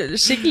 du ville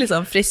skikkelig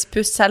sånn frisk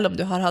pust, selv om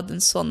du har hatt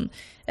en sånn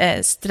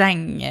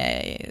streng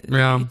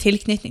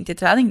tilknytning til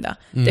trening da.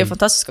 Det jo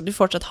fantastisk at du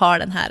fortsatt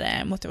har den her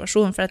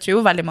motivasjonen, for jeg tror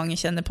jo veldig mange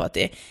kjenner på at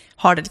de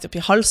har det litt opp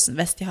I halsen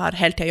hvis de har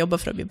hele tiden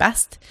jobbet for å bli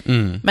best,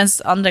 mens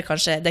andre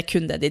kanskje det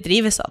kun det de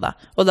drives av da,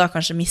 og da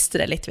kanskje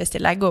mister det litt hvis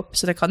de legger opp,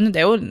 så det kan jo,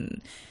 det jo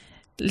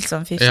litt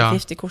sånn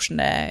 50-50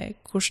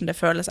 hvordan det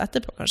føles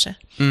etterpå kanskje.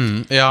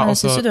 Men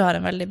jeg synes du har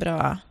en veldig bra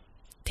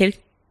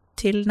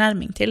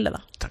tilnærming til det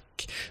da. Takk.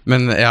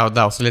 Men ja,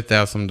 det også litt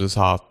det som du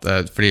sa,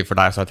 at, fordi for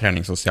deg så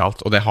trening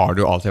sosialt, og det har det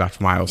jo alltid vært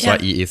for meg også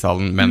I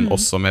ishallen, men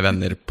også med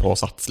venner på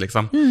sats,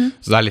 liksom.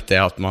 Så det litt det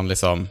at man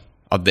liksom,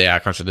 at det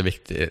kanskje det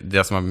viktige,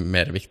 det som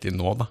mer viktig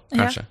nå da,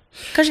 kanskje.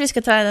 Kanskje vi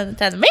skal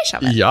trene mer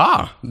sammen?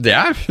 Ja, det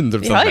 100% med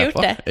på. Vi har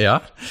gjort det. Ja,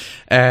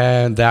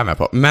 det jeg med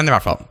på. Men I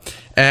hvert fall,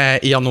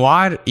 I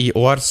januar I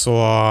år så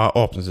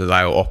åpnet du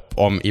deg jo opp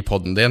om I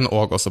podden din,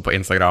 og også på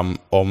Instagram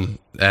om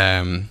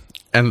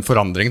en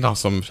forandring da,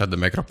 som skjedde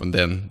med kroppen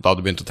din da du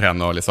begynte å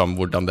trene, og liksom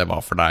hvordan det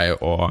var for deg,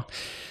 og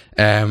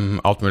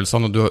alt mulig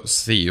sånn, og du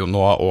sier jo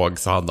nå og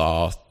sa da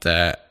at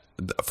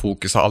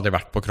fokus har aldri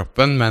vært på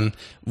kroppen, men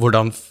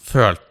hvordan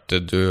følte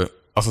du,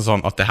 altså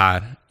sånn at det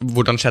her,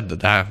 hvordan skjedde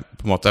det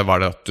på en måte,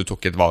 var det at du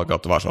tok et valg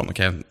at det var sånn,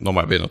 ok, nå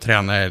må jeg begynne å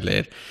trene,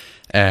 eller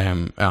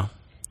ja,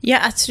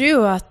 jeg tror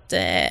jo at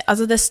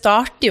altså det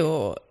starter jo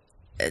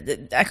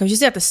jeg kan ikke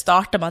si at det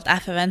startet med at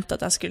jeg forventet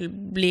at jeg skulle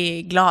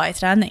bli glad I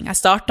trening. Jeg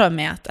startet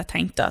med at jeg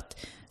tenkte at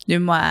nå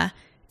må jeg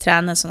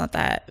trene sånn at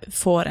jeg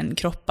får en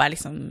kropp jeg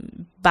liksom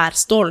bær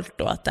stolt,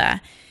 og at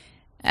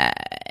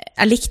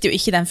jeg likte jo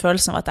ikke den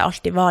følelsen av at jeg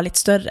alltid var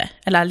litt større,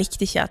 eller jeg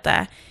likte ikke at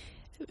jeg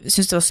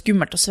syntes det var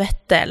skummelt å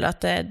svette, eller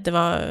at det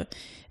var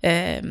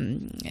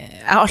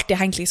jeg har alltid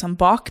hengt liksom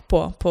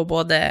bakpå på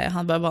både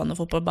handballbanen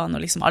og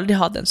fotballbanen, og liksom aldri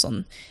hatt en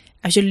sånn,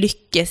 jeg har ikke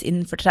lykkes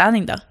innenfor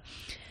trening da.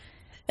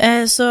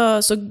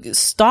 Så det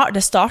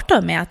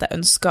startet med at jeg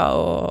ønsket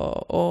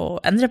å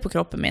endre på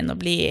kroppen min og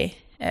bli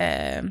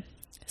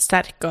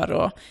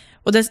sterkere,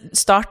 og det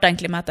startet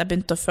egentlig med at jeg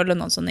begynte å følge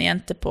noen sånne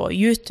jenter på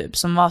YouTube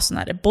som var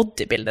sånne her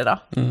bodybuildere.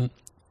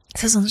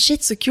 Så sånn,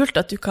 shit, så kult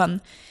at du kan,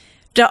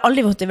 det har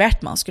aldri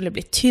motivert meg å skulle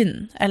bli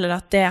tynn, eller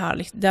at det har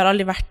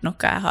aldri vært noe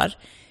jeg har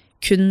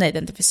kunnet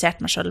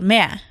identifisert meg selv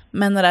med,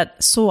 men når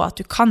jeg så at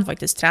du kan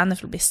faktisk trene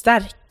for å bli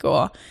sterk,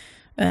 og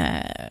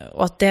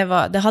at det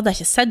hadde jeg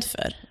ikke sett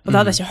før, og det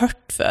hadde jeg ikke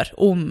hørt før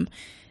om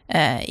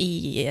I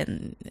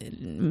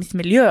mitt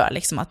miljø,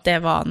 liksom, at det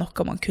var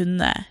noe man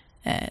kunne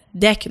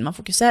man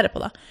fokusere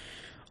på da.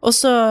 Og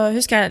så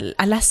husker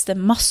jeg leste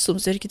masse om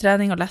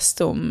styrketrening, og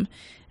leste om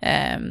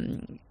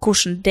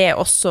hvordan det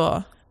også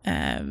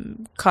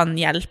kan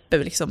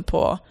hjelpe liksom,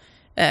 på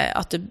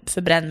at du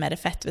forbrenner mer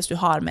fett hvis du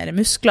har mer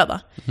muskler da.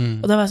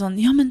 Og da var jeg sånn,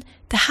 ja, men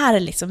det her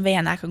liksom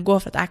veien jeg kan gå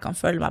for at jeg kan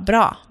føle meg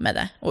bra med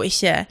det, og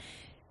ikke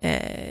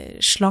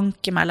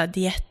slanke meg eller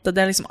diett, og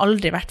det har liksom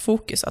aldri vært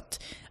fokus at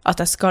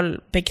jeg skal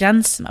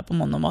begrense meg på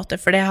noen måte,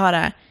 for det har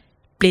jeg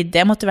blitt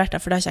demotivert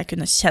av, for det har ikke jeg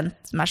kunnet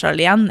kjent meg selv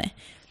igjen i.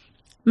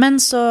 Men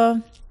så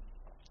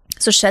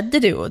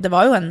skjedde det jo, det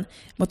var jo en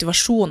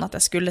motivasjon at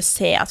jeg skulle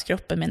se at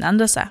kroppen min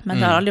endret seg, men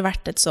det har aldri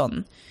vært et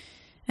sånn,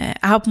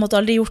 jeg har på en måte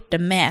aldri gjort det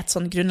med et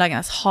sånn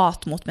grunnleggende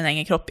hat mot min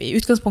egen kropp i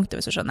utgangspunktet,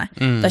 hvis du skjønner.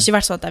 Det har ikke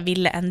vært sånn at jeg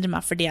ville endre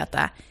meg fordi at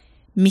jeg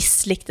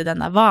mislikte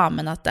den jeg var,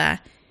 men at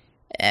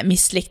jeg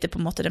mislikte på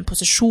en måte den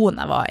posisjonen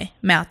jeg var i,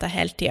 med at jeg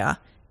hele tiden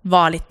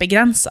var litt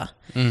begrenset.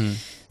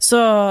 Så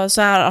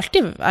jeg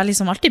har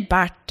liksom alltid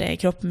bært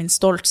kroppen min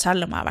stolt,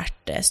 selv om jeg har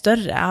vært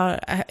større.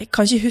 Jeg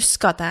kan ikke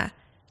huske at jeg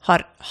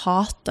har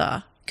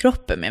hatet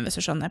kroppen min, hvis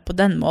du skjønner, på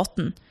den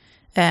måten,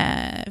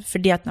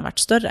 fordi at den har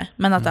vært større,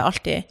 men at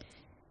jeg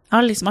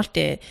har liksom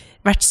alltid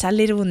vært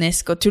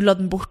selvironisk og tullet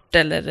den bort,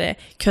 eller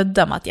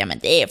køddet med at, ja,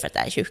 men det er jo for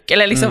at jeg er tjukk,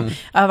 eller liksom,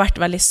 jeg har vært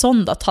veldig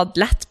sånn da, tatt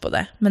lett på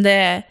det, men det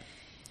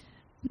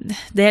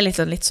er litt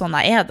sånn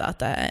jeg er da,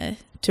 at jeg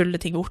tuller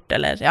ting bort,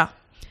 eller ja.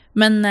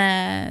 Men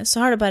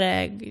så har det bare,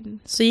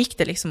 så gikk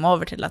det liksom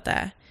over til at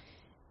jeg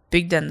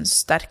bygde en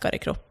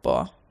sterkere kropp,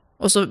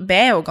 og så ble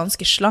jeg jo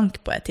ganske slank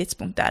på et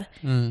tidspunkt der,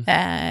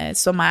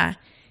 som jeg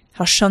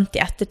har skjønt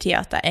i ettertid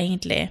at jeg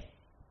egentlig,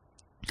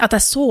 at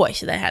jeg så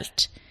ikke det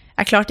helt.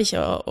 Jeg klarte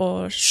ikke å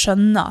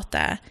skjønne at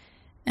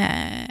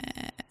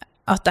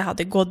jeg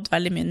hadde gått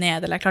veldig mye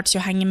ned, eller jeg klarte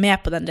ikke å henge med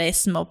på den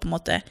reisen med å på en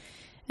måte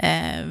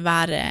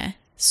være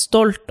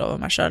stolt over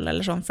meg selv,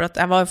 eller sånn, for at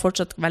jeg var jo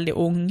fortsatt veldig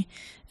ung,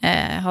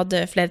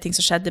 hadde flere ting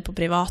som skjedde på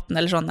privaten,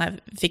 eller sånn,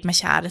 jeg fikk meg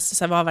kjæreste,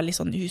 så jeg var veldig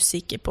sånn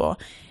usikker på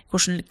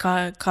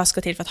hva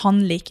skal til for at han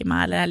liker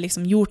meg, eller jeg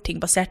liksom gjorde ting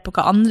basert på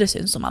hva andre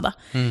synes om meg da.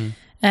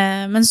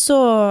 Men så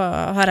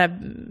har jeg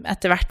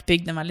etter hvert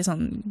bygd en veldig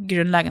sånn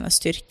grunnleggende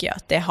styrke,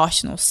 at det har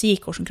ikke noe å si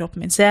hvordan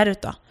kroppen min ser ut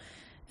da.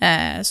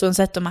 Så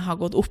uansett om jeg har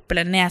gått opp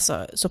eller ned,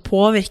 så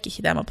påvirker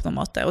ikke det meg på noen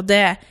måte, og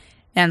det er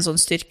en sånn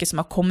styrke som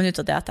har kommet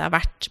ut av det at jeg har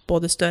vært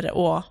både større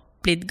og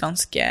blitt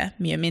ganske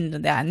mye mindre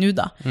enn det jeg er nå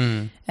da,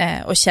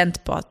 og kjent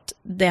på at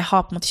det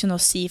har på en måte ikke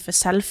noe å si for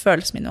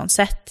selvfølelsen min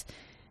uansett,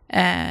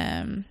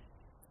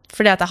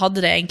 fordi at jeg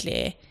hadde det egentlig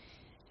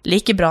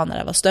like bra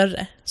når jeg var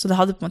større, så det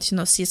hadde på en måte ikke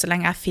noe å si så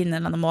lenge jeg finner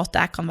en eller annen måte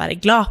jeg kan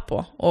være glad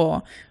på,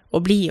 og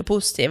bli og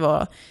positiv,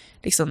 og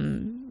liksom,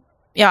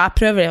 ja, jeg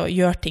prøver å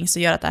gjøre ting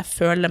som gjør at jeg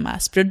føler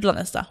meg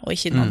sprudlende da, og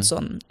ikke noe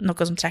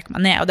som trekker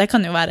meg ned, og det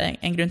kan jo være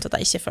en grunn til at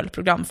jeg ikke følger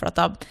program, for at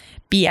da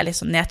blir jeg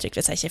liksom nedtrykt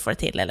hvis jeg ikke får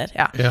det til, eller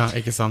ja. Ja,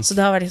 ikke sant. Så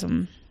det har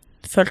liksom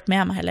følt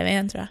med meg hele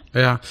veien, tror jeg.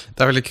 Ja,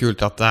 det er veldig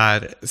kult at det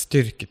er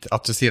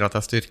at du sier at det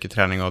er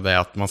styrketrening, og det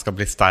at man skal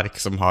bli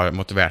sterk som har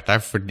motivert deg,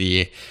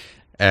 fordi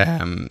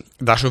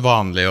det er så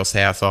vanlig å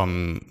se sånn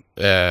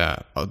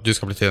du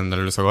skal bli tynn,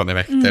 eller du skal gå ned i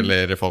vekt,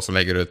 eller folk som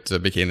legger ut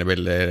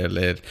bikinibilder,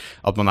 eller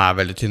at man er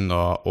veldig tynn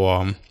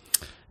og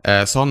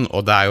sånn,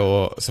 og det er jo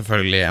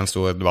selvfølgelig en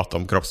stor debatt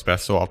om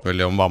kroppspress og alt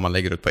mulig, om hva man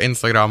legger ut på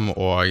Instagram,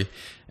 og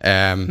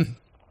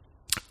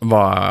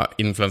hva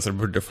influencer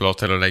burde få lov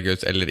til å legge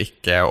ut eller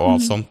ikke, og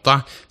alt sånt da.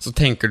 Så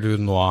tenker du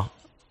nå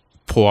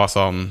på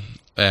sånn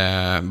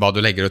hva du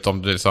legger ut,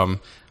 om du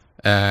liksom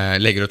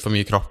legger ut for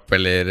mye kropp,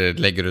 eller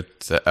legger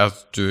ut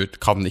at du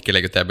kan ikke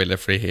legge ut det bildet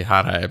fordi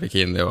her er jeg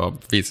bikini og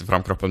viser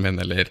frem kroppen min,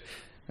 eller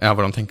ja,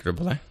 hvordan tenker du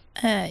på det?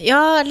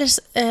 Ja, eller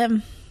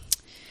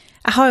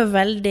jeg har jo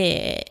veldig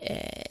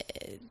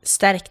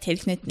sterk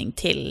tilknytning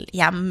til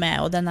hjemme,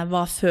 og den jeg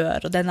var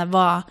før, og den jeg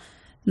var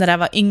når jeg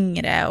var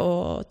yngre,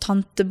 og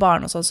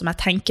tantebarn og sånn, som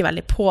jeg tenker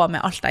veldig på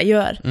med alt jeg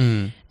gjør.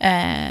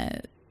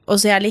 Og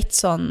så er jeg litt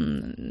sånn,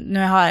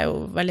 nå har jeg jo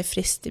veldig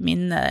frist i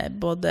minne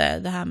både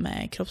det her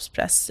med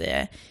kroppspress,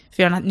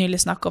 for jeg har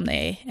nylig snakket om det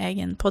i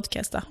egen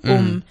podcast da,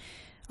 om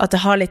at det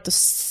har litt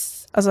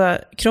altså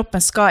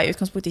kroppen skal i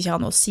utgangspunktet ikke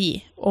ha noe å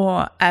si, og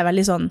jeg er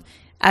veldig sånn,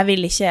 jeg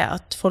vil ikke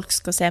at folk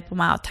skal se på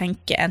meg og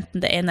tenke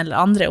enten det ene eller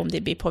andre, om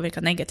de blir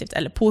påvirket negativt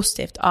eller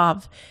positivt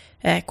av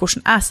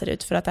hvordan jeg ser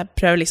ut, for at jeg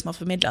prøver liksom å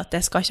formidle at det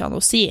skal ikke ha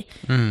noe å si.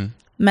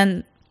 Men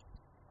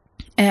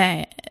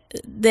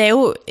det er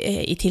jo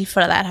i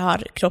tilfellet der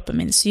har kroppen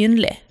min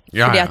synlig,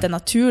 fordi at det er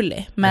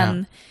naturlig,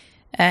 men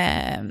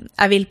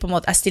jeg vil på en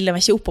måte, jeg stiller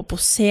meg ikke opp og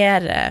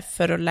posere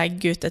for å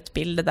legge ut et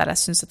bilde der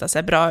jeg synes at jeg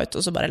ser bra ut,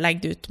 og så bare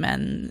legge det ut med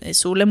en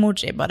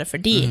solemoji, bare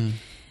fordi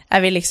jeg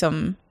vil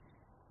liksom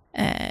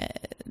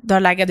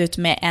da legger jeg det ut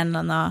med en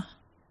eller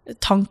annen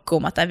tanke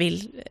om at jeg vil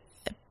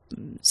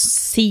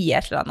si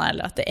et eller annet,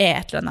 eller at det er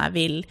et eller annet jeg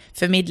vil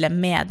formidle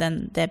med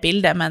det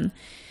bildet, men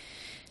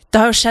det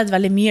har jo skjedd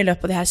veldig mye i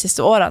løpet av de her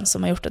siste årene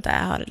som har gjort at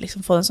jeg har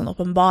liksom fått en sånn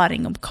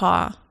åpenbaring om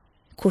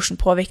hvordan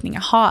påvirkning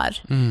jeg har.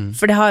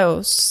 For det har jo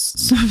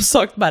som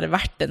sagt bare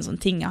vært en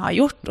sånn ting jeg har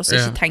gjort, og så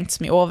ikke tenkt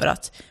så mye over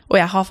og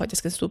jeg har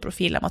faktisk en stor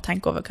profil, jeg må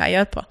tenke over hva jeg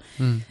gjør på.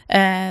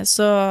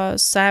 Så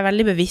jeg er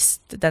veldig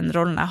bevisst den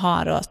rollen jeg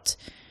har, og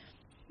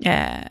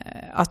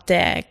at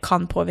det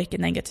kan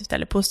påvirke negativt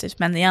eller positivt,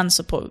 men igjen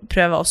så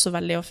prøver jeg også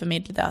veldig å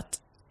formidle det at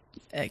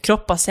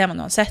kropper ser man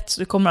uansett,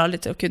 så du kommer aldri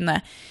til å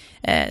kunne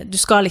du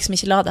skal liksom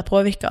ikke la deg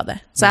påvirke av det.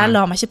 Så jeg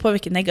lar meg ikke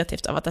påvirke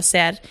negativt av at jeg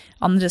ser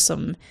andre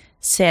som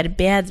ser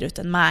bedre ut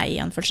enn meg i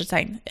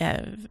anførselstegn.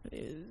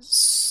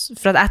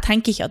 For at jeg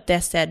tenker ikke at det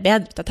ser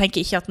bedre ut. Jeg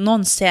tenker ikke at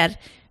noen ser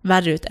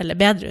verre ut eller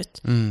bedre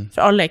ut.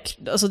 For alle,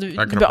 altså du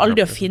bør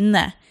aldri å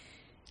finne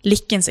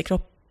likens i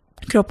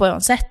kropper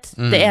uansett.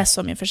 Det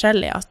så mye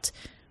forskjellig at,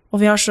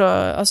 og vi har så,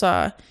 altså,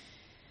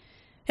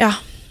 ja,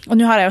 og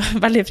nå har jeg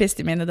jo veldig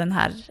frist i minne den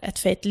her Et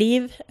feit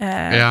liv.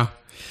 Ja.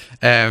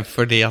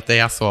 Fordi at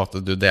jeg så at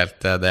du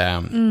delte det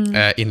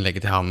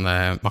innlegget til han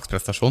Max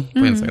Prestasjon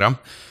på Instagram,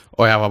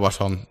 og jeg var bare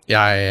sånn,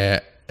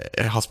 jeg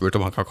har spurt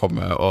om han kan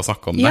komme og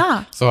snakke om det,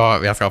 så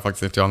jeg skal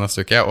faktisk intervjue han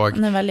neste uke, og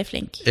han veldig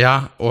flink. Ja,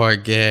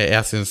 og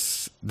jeg synes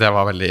det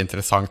var veldig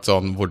interessant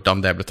sånn,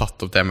 hvordan det ble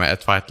tatt opp det med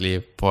Et feit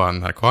liv på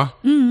NRK.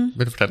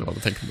 Vil du fortelle hva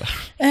du tenker om det?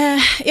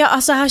 Ja,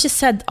 altså jeg har ikke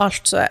sett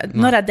alt, så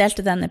når jeg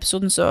delte den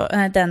episoden, så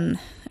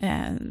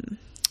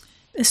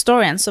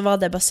storyen, så var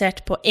det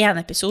basert på en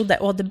episode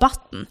og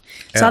debatten,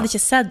 så jeg hadde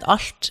ikke sett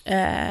alt,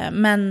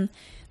 men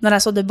når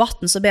jeg så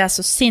debatten, så ble jeg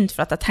så sint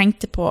for at jeg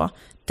tenkte på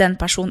den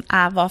personen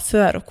jeg var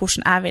før, og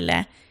hvordan jeg ville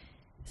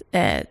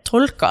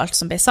tolke alt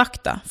som ble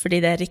sagt da,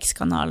 fordi det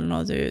Rikskanalen,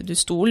 og du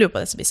stoler jo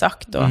på det som blir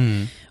sagt,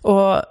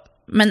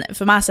 men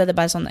for meg så det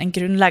bare sånn en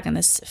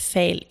grunnleggende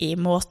feil i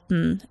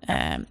måten,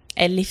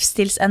 en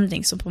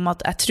livsstilsendring som på en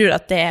måte, jeg tror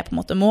at det på en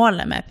måte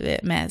målet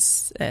med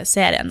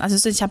serien. Jeg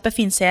synes det en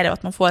kjempefin serie, og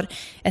at man får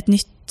et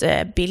nytt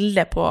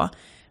bilde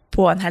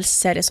på en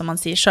helseserie, som man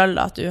sier selv,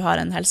 at du har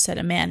en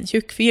helseserie med en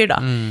tjukk fyr da.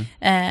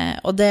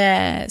 Og det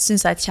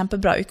synes jeg et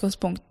kjempebra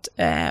utgangspunkt,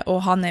 og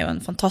han jo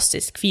en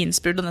fantastisk fin,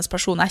 sprudlende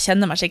person. Jeg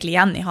kjenner meg skikkelig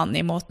igjen i han,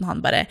 i måten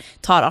han bare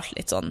tar alt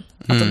litt sånn,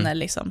 at han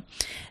liksom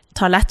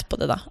tar lett på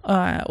det da,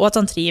 og at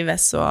han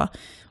trives,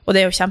 og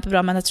det jo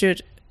kjempebra, men jeg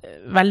tror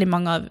veldig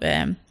mange av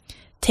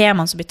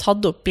temaene som blir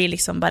tatt opp, blir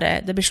liksom bare,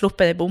 det blir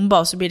sluppet i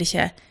bomba, og så blir det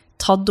ikke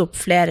tatt opp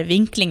flere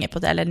vinklinger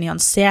på det, eller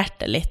nyansert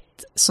det litt,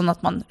 sånn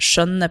at man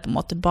skjønner på en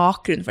måte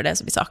bakgrunnen for det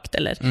som blir sagt,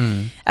 eller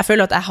jeg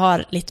føler at jeg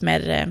har litt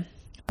mer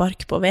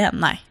bark på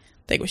veden, nei,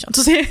 det går ikke an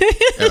å si,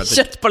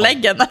 kjøtt på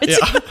leggen, nei,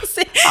 ikke å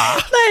si,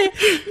 nei,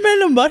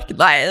 mellom barken,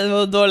 nei, det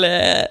var dårlig,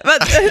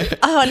 men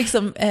jeg har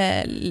liksom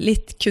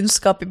litt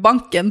kunnskap i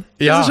banken,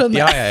 ja,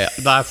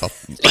 det satt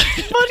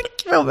bark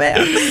på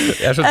veden.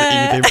 Jeg skjønte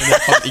ingenting, men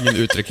jeg fant ingen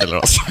uttrykk heller,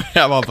 altså.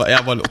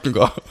 Jeg bare lot den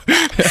gå.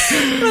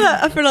 Men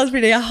jeg føler at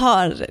fordi jeg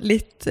har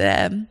litt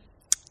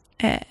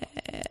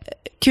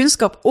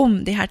kunnskap om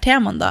de her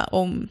temaene da,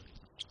 om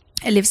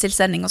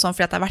livsstilsendring og sånn,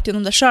 fordi at jeg har vært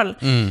gjennom det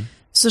selv,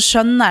 så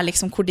skjønner jeg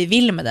liksom hvor de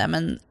vil med det,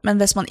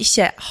 men hvis man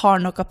ikke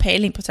har noe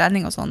peiling på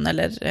trening og sånn,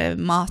 eller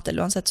mat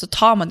eller uansett, så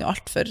tar man jo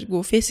alt for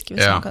god fisk,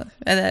 hvis man kan,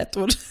 det et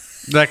ord?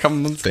 Det kan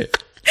man si.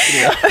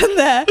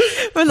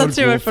 Men jeg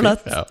tror I hvert fall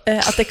at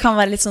det kan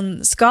være litt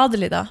sånn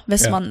skadelig da,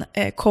 hvis man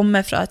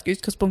kommer fra et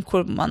utgangspunkt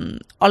hvor man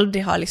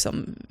aldri har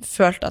liksom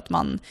følt at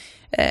man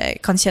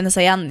kan kjenne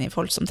seg igjen I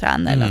folk som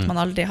trener, eller at man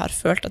aldri har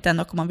følt at det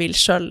noe man vil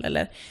selv,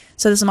 eller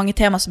så det så mange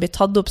tema som blir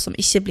tatt opp som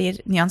ikke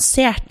blir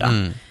nyansert da.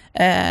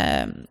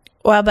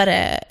 Og jeg bare,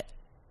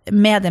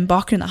 med den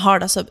bakgrunnen jeg har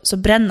da, så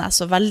brenner jeg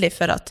så veldig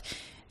for at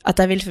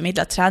jeg vil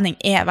formidle at trening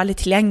veldig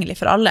tilgjengelig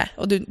for alle,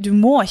 og du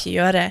må ikke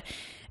gjøre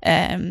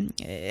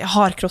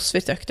hard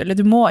crossfit-økt, eller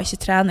du må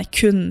ikke trene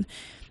kun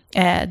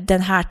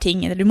den her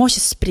tingen, eller du må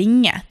ikke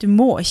springe, du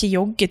må ikke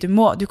jogge,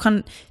 du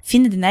kan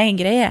finne din egen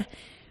greie,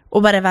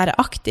 og bare være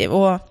aktiv,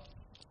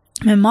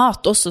 og med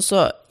mat også,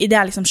 så I det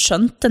jeg liksom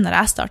skjønte når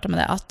jeg startet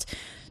med det, at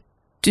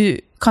du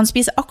kan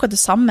spise akkurat det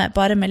samme,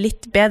 bare med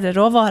litt bedre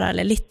råvarer,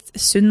 eller litt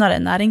sunnere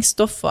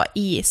næringsstoffer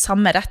I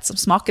samme rett som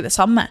smaker det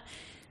samme,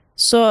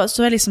 så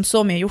liksom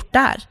så mye gjort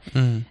der.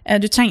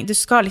 Du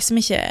skal liksom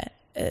ikke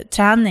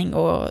trening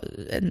og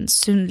en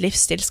sunn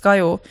livsstil skal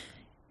jo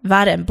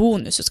være en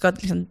bonus, du skal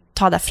liksom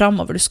ta deg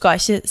fremover, du skal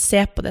ikke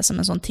se på det som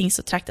en sånn ting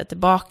som trekker deg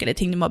tilbake, eller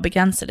ting du må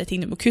begrense, eller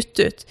ting du må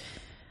kutte ut.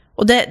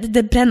 Og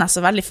det brenner jeg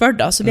så veldig for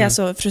da, og så blir jeg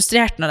så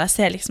frustrert når jeg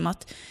ser liksom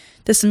at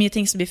det så mye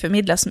ting som blir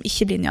formidlet som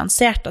ikke blir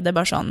nyansert, og det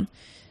bare sånn,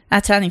 nei,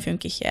 trening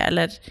funker ikke,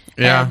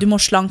 eller du må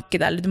slanke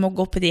deg, eller du må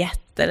gå på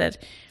diett, eller,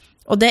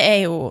 og det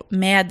jo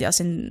media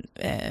sin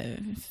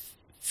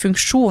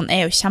funksjon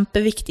jo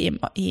kjempeviktig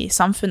I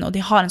samfunnet, og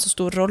de har en så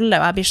stor rolle,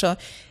 og jeg blir så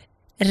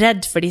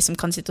redd for de som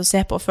kan sitte og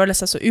se på og føle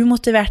seg så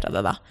umotivert av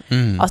det da,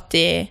 at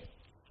de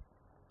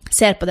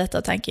ser på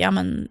dette og tenker, ja,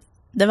 men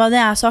det var det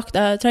jeg har sagt,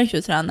 jeg trenger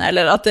ikke å trene,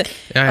 eller at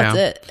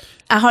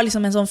jeg har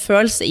liksom en sånn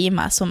følelse I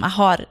meg som jeg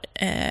har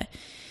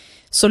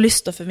så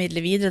lyst til å formidle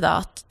videre da,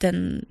 at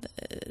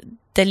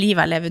det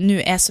livet jeg lever nå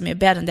så mye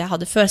bedre enn det jeg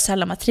hadde før,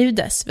 selv om jeg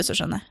trivdes, hvis du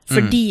skjønner.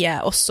 Fordi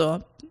jeg også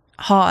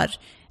har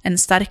en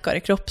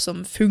sterkere kropp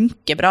som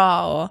funker bra,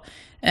 og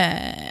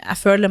jeg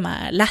føler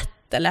meg lett,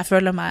 eller jeg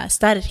føler meg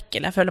sterk,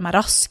 eller jeg føler meg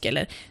rask,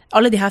 eller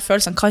alle de her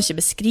følelsene kan ikke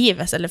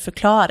beskrives, eller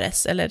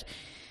forklares, eller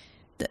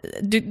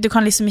du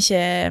kan liksom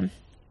ikke,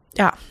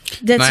 ja,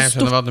 det et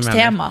så stort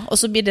tema, og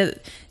så blir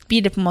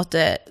det på en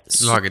måte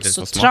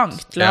så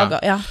trangt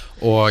laget, ja.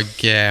 Og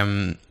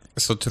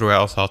så tror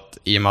jeg også at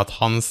I og med at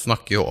han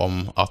snakker jo om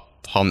at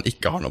han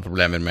ikke har noen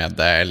problemer med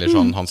det, eller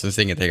sånn, han synes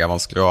ingenting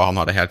vanskelig, og han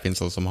har det helt fint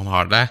sånn som han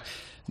har det,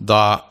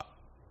 da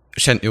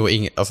kjenner jo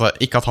ingen, altså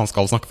ikke at han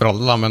skal snakke for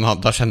alle da, men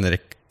da kjenner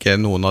ikke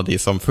noen av de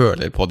som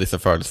føler på disse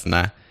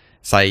følelsene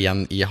seg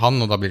igjen i han,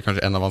 og da blir det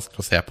kanskje enda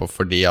vanskelig å se på,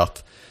 fordi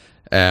at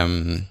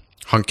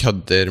han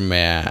kødder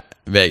med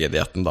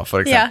VG-dietten da,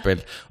 for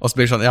eksempel, og så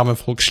blir det sånn, ja, men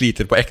folk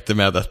sliter på ekte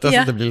med dette,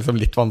 så det blir liksom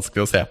litt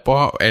vanskelig å se på,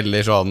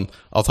 eller sånn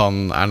at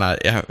han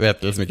nær, jeg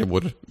vet liksom ikke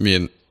hvor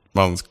mye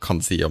man kan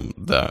si om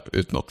det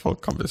uten at folk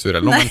kan bli sur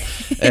eller noe,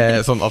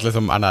 men sånn at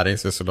liksom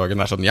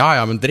ernæringsfysiologen sånn, ja,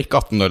 men drikk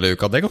 18 øl i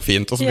uka, det går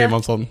fint, og så blir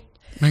man sånn,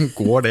 men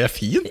går det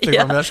fint?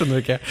 Liksom? Jeg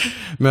skjønner ikke.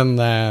 Men,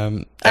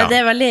 det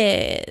er veldig,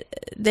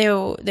 det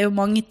er jo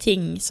mange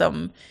ting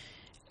som,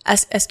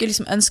 jeg skulle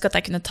liksom ønske at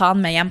jeg kunne ta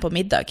han med hjem på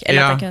middag,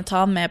 eller at jeg kunne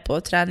ta han med på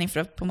trening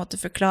for å på en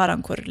måte forklare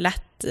han hvor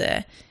lett,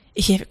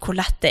 ikke hvor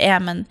lett det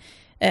er, men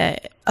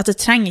at det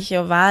trenger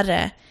ikke å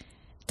være,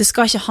 det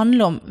skal ikke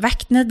handle om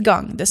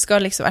vektnedgang, det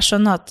skal liksom, jeg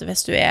skjønner at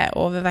hvis du er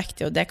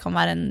overvektig, og det kan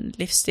være en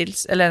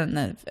livsstils, eller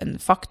en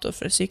faktor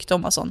for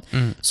sykdom og sånn,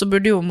 så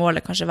burde jo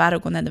målet kanskje være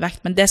å gå ned i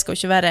vekt, men det skal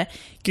jo ikke være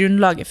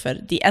grunnlaget for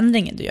de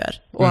endringene du gjør,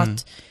 og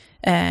at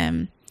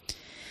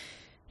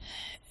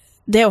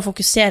det å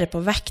fokusere på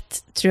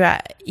vekt, tror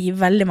jeg, i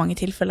veldig mange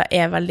tilfeller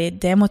er veldig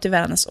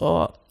demotiverende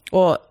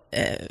og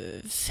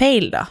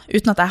feil da,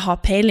 uten at jeg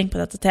har peiling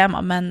på dette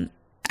temaet, men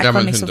jeg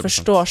kan liksom 100%.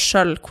 Forstå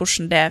selv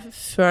hvordan det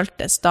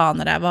føltes da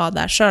når jeg var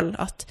der selv,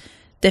 at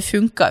det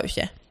funket jo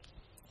ikke.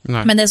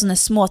 Nei. Men det er sånne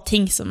små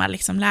ting som jeg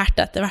liksom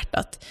lærte etter hvert,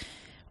 at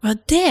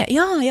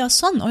ja,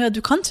 sånn, du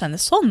kan trene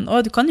sånn,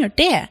 du kan gjøre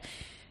det,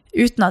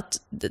 uten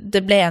at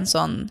det ble en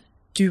sånn,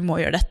 du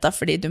må gjøre dette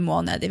fordi du må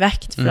ned i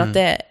vekt, for at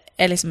det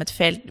er liksom et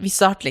feil, vi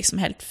starter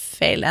liksom helt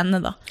feil ende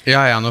da.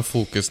 Ja, når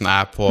fokusen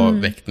er på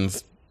vekten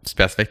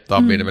spesifikt,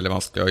 da blir det veldig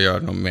vanskelig å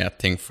gjøre noe med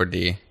ting,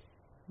 fordi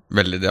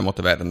veldig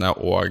demotiverende,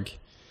 og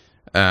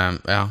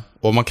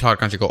og man klarer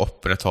kanskje ikke å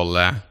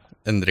opprettholde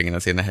endringene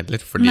sine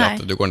heller, fordi at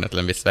du går ned til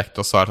en viss vekt,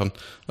 og så er det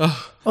sånn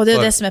og det er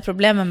jo det som er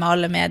problemet med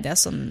alle medier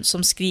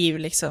som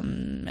skriver liksom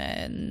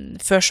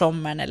før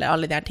sommeren, eller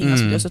alle de her tingene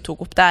som du også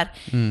tok opp der,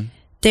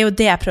 det er jo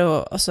det jeg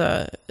prøver, altså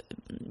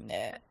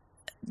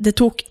det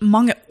tok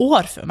mange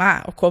år for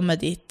meg å komme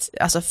dit,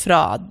 altså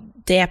fra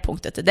det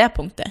punktet til det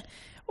punktet,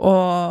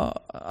 og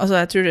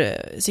altså jeg tror det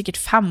er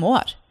sikkert 5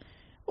 år.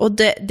 Og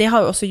det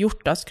har jo også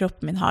gjort at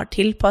kroppen min har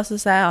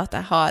tilpasset seg, at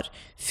jeg har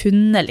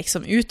funnet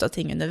liksom ut av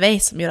ting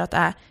underveis, som gjør at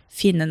jeg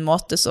finner en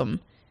måte som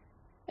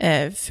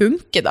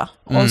funker da,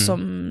 og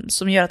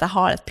som gjør at jeg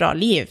har et bra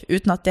liv,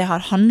 uten at det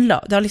har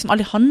liksom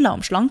aldri handlet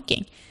om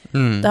slanking.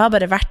 Det har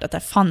bare vært at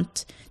jeg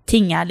fant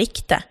ting jeg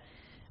likte,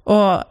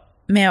 og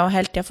med å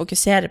hele tiden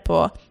fokusere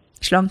på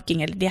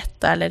slanking eller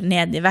dietter eller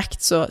ned i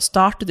vekt, så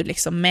starter du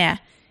liksom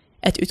med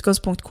et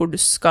utgangspunkt hvor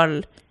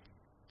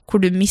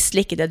du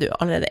misliker det du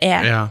allerede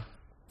er. Ja.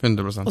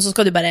 100%. Og så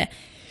skal du bare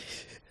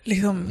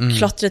liksom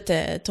klatre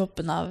til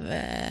toppen av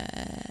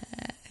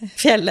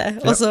fjellet,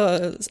 og så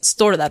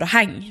står du der og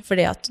henger,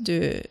 fordi at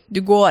du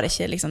går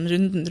ikke liksom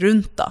runden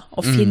rundt da,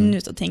 og finner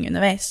ut av ting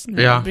underveis.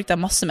 Nå brukte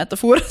jeg masse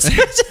metaforer.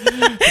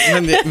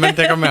 men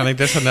det kan mening,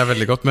 det skjønner jeg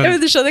veldig godt.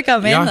 Men, du skjønner hva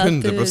jeg mener. Ja,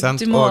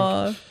 100%. Du må...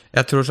 Og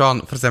jeg tror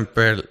sånn, for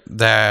eksempel,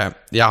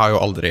 jeg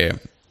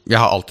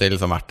har alltid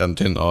liksom vært en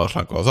tynn og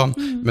slank og sånn,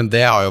 men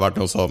det har jo vært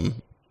noe som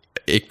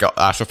ikke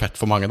er så fett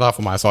for mange da,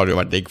 for meg så har det jo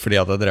vært digg fordi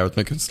jeg hadde drevet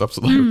med kunnskap,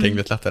 så da har gjort ting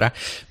litt lettere,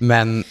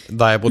 men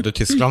da jeg bodde i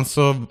Tyskland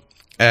så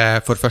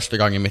for første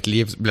gang i mitt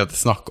liv ble det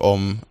snakk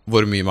om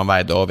hvor mye man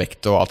veide og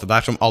vekt og alt det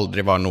der, som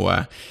aldri var noe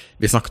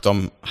vi snakket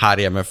om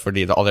her hjemme,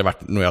 fordi det aldri har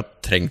vært noe jeg har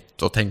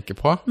trengt å tenke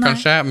på,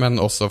 kanskje,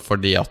 men også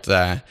fordi at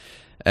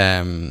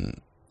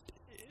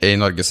i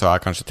Norge så er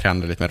jeg kanskje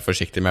trener litt mer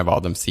forsiktig med hva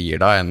de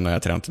sier da, enn når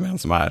jeg trente med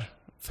en som er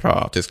fra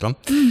Tyskland,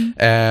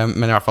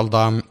 men i hvert fall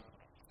da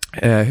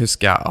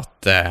husker jeg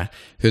at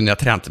hun jeg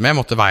trente med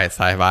måtte veie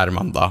seg hver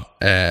mandag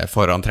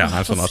foran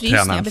treneren, sånn at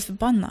treneren... Jeg blir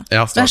forbannet.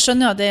 Jeg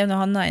skjønner jo at det er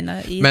noe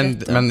annet i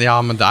idrett. Men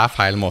det er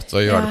feil måte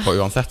å gjøre det på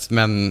uansett,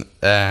 men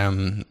det er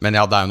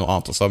jo noe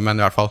annet også,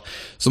 men i hvert fall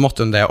så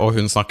måtte hun det, og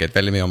hun snakket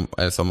veldig mye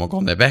om å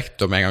gå ned i vekt,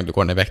 og med en gang du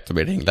går ned i vekt så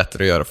blir det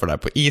lettere å gjøre for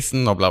deg på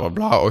isen, og bla bla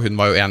bla, og hun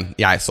var jo en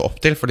jeg så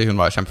opp til, fordi hun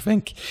var jo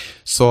kjempeflink,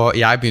 så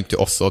jeg begynte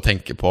jo også å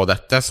tenke på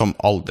dette, som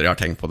aldri har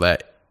tenkt på det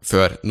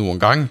før noen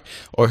gang,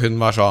 og hun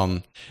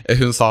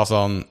sa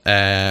sånn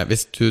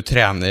hvis du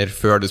trener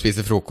før du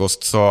spiser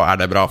frokost så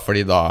er det bra,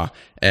 fordi da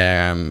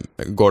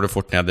går du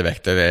fort ned i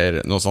vekt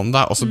eller noe sånt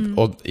da,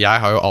 og jeg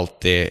har jo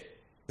alltid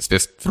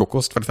spist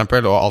frokost for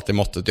eksempel, og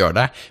alltid måttet gjøre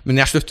det, men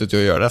jeg sluttet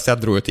jo å gjøre det, så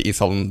jeg dro jo til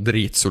ishallen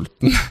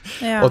dritsulten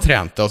og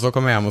trente, og så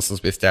kom jeg hjem og så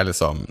spiste jeg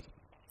liksom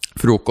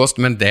frokost,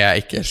 men det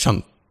jeg ikke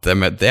skjønte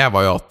med det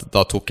var jo at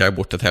da tok jeg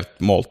bort et helt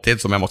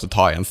måltid som jeg måtte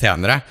ta igjen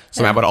senere,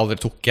 som jeg bare aldri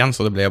tok igjen,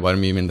 så det ble bare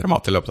mye mindre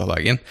mat i løpet av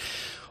dagen.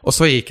 Og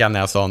så gikk jeg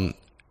ned sånn,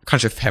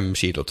 kanskje 5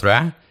 kilo tror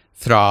jeg,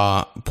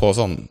 på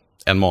sånn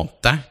en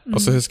måned,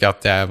 og så husker jeg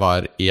at jeg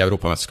var i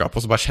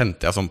Europamesterskapet, og så bare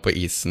kjente jeg sånn på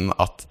isen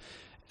at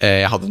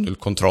jeg hadde null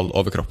kontroll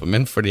over kroppen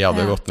min, fordi jeg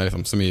hadde gått ned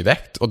liksom så mye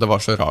vekt, og det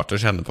var så rart å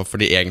kjenne på,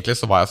 fordi egentlig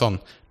så var jeg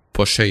sånn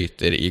på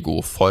skøyter I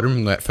god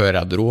form før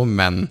jeg dro,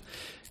 men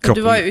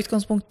kroppen... Du var jo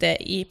utgangspunktet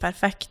I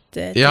perfekt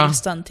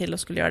tilstand til å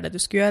skulle gjøre det du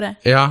skulle gjøre.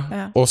 Ja,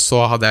 og så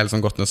hadde jeg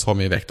liksom gått ned så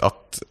mye vekt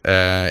at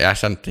jeg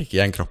kjente ikke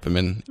igjen kroppen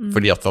min,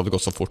 fordi at det hadde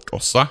gått så fort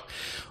også.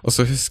 Og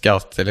så husker jeg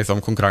at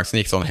liksom, konkurransen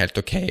gikk sånn helt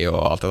ok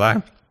og alt det der.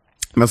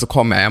 Men så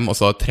kom jeg hjem, og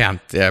så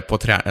trente jeg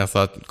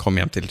så kom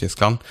jeg hjem til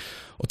Tyskland,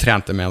 og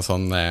trente med en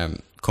sånn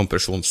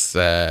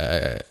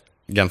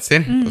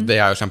kompresjonsgenser, og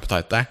det jo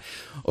kjempetøyt det.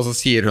 Og så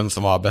sier hun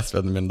som var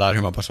bestevennen min der,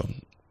 hun var bare sånn,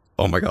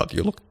 oh my god,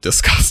 you look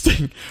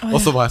disgusting.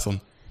 Og så var jeg sånn,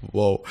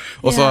 wow.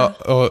 Og så,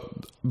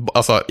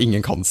 altså,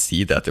 ingen kan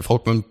si det til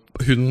folk, men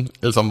hun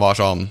liksom var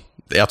sånn,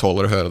 jeg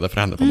tåler å høre det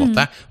fra henne på en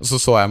måte. Og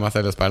så jeg meg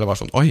selv I speilet og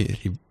var sånn, oi,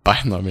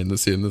 ribbeina mine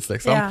synes,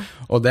 liksom.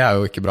 Og det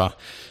jo ikke bra.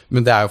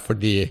 Men det jo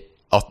fordi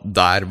at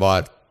der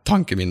var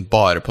tanken min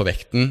bare på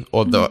vekten,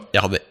 og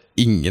jeg hadde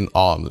ingen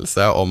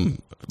anelse om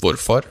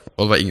hvorfor,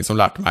 og det var ingen som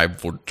lærte meg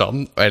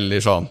hvordan,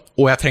 eller sånn,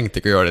 og jeg trengte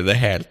ikke å gjøre det I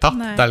det hele tatt.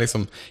 Det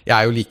liksom, jeg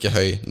jo like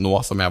høy nå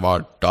som jeg var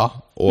da,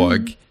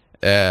 og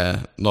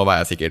nå var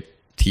jeg sikkert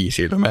 10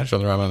 kilo mer,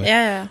 skjønner du hva jeg mener?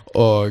 Ja.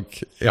 Og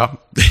ja.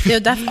 Det jo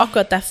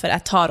akkurat derfor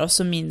jeg tar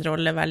også min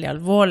rolle veldig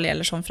alvorlig,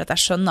 eller sånn, for at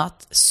jeg skjønner at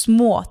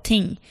små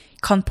ting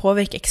kan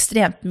påvirke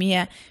ekstremt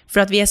mye,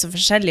 for at vi så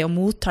forskjellige og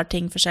mottar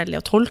ting forskjellig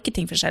og tolker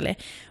ting forskjellig,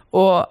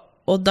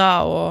 og da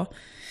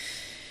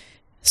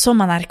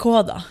som NRK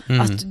da,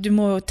 at du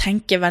må jo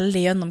tenke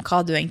veldig gjennom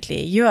hva du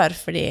egentlig gjør,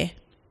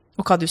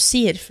 og hva du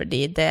sier,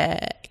 fordi det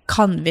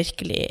kan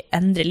virkelig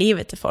endre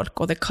livet til folk,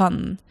 og det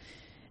kan,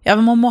 ja,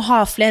 man må ha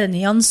flere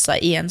nyanser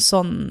I I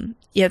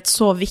et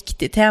så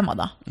viktig tema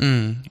da.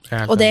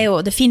 Og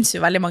det finnes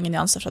jo veldig mange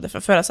nyanser fra det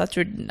fra før, så jeg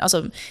tror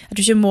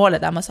ikke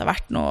målet deres har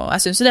vært noe,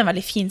 jeg synes jo det en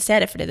veldig fin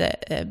serie, fordi det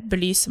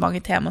belyser mange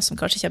temaer som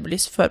kanskje ikke har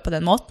belyst før på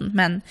den måten,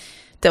 men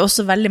det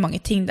også veldig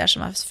mange ting der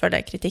som jeg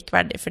føler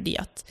kritikkverdig,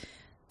 fordi at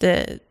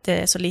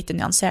det så lite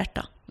nyansert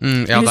da.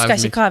 Jeg husker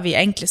ikke hva vi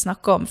egentlig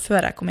snakket om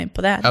før jeg kom inn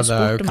på det. Ja, det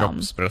jo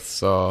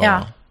kroppspress og...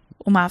 Ja,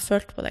 om jeg har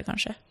følt på det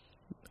kanskje.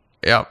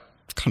 Ja,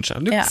 kanskje.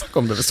 Du kan snakke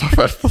om det hvis du har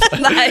følt på det.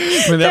 Nei,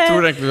 men jeg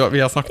tror egentlig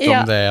vi har snakket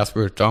om det jeg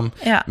spurte om.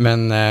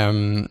 Men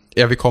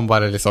vi kom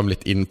bare liksom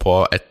litt inn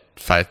på et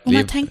feit liv. Om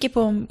jeg tenker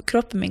på om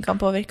kroppen min kan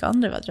påvirke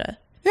andre, hva tror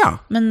jeg? Ja.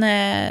 Men,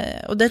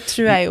 og det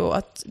tror jeg jo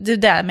at, det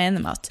det jeg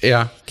mener med at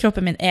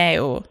kroppen min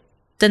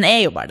den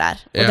jo bare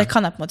der, og det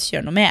kan jeg på en måte ikke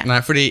gjøre noe med.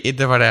 Nei, fordi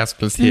det var det jeg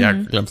skulle si,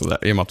 jeg glemte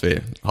det, I og med at vi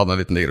hadde en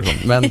liten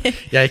digresjon. Men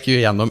jeg gikk jo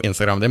gjennom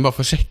Instagram din bare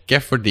for å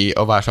sjekke, fordi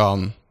å være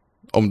sånn,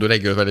 om du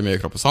legger ut veldig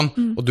mye kropp og sånn,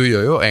 og du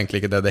gjør jo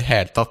egentlig ikke det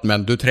helt tatt,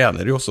 men du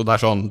trener jo, så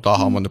det sånn, da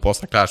har man jo på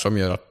seg klær som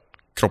gjør at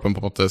kroppen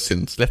på en måte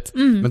syns litt.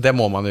 Men det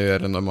må man jo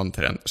gjøre når man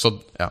trener, så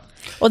ja.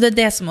 Og det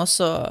det som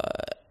også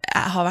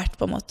har vært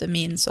på en måte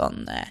mitt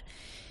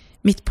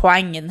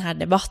poeng I denne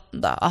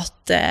debatten da,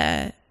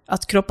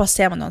 at kropper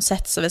ser man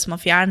uansett, så hvis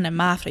man fjerner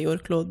meg fra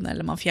jordkloden,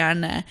 eller man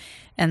fjerner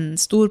en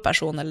stor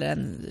person, eller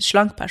en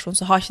slank person,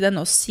 så har ikke det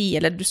noe å si,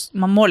 eller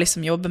man må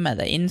liksom jobbe med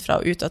det innenfra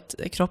og ut, at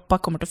kropper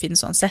kommer til å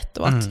finnes uansett,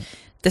 og at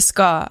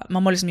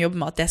man må liksom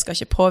jobbe med at det skal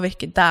ikke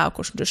påvirke deg,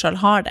 og hvordan du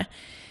selv har det.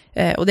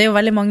 Og det jo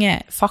veldig mange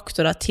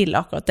faktorer til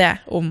akkurat det,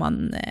 om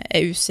man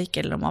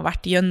usikker, eller om man har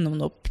vært gjennom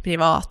noe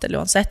privat,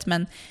 eller uansett,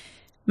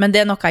 men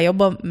det noe jeg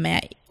jobber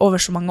med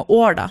over så mange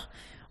år da,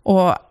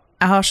 og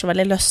jeg har så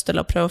veldig lyst til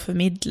å prøve å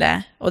formidle,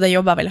 og det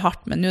jobber jeg veldig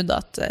hardt med nå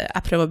da, at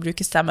jeg prøver å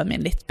bruke stemmen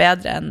min litt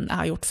bedre enn jeg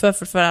har gjort før,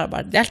 for før har jeg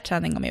bare delt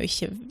treningen min og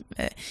ikke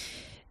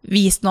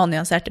vist noen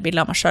nyanserte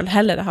bilder av meg selv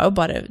heller. Jeg har jo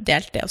bare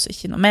delt det, og så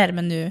ikke noe mer,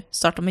 men nå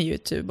starter med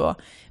YouTube og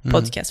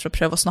podcast for å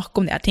prøve å snakke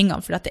om de her tingene,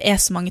 for at det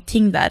så mange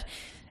ting der,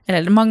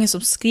 eller det mange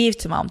som skriver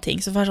til meg om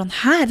ting, så var det sånn,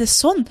 her det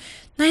sånn?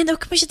 Nei,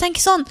 dere må ikke tenke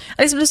sånn. Jeg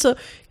har liksom lyst til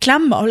å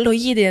klemme alle og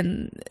gi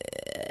dem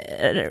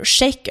en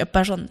shake-up,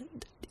 bare sånn,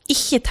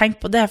 ikke tenk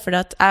på det, for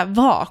at jeg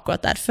var akkurat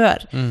der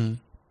før.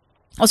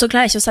 Og så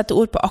klarer jeg ikke å sette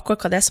ord på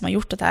akkurat hva det som har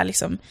gjort at jeg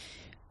liksom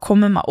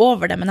kommer meg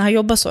over det, men jeg har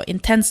jobbet så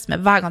intenst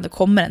med hver gang det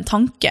kommer en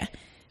tanke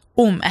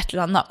om et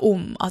eller annet,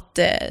 om at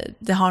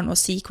det har noe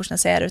å si hvordan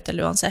jeg ser ut,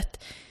 eller uansett.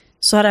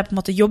 Så har jeg på en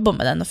måte jobbet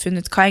med den og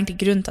funnet ut hva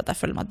egentlig grunnen til at jeg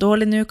føler meg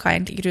dårlig nå, hva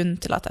egentlig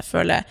grunnen til at jeg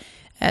føler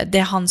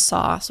det han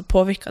sa, så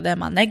påvirker det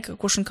meg negativt,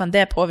 hvordan kan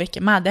det påvirke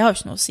meg? Det har jo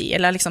ikke noe å si.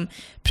 Eller jeg har liksom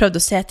prøvd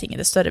å se ting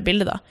I det større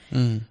bildet da.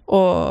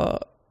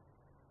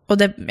 Og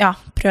det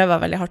prøver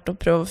jeg veldig hardt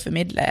å prøve å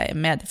formidle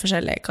med de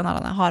forskjellige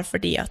kanalene jeg har,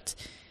 fordi at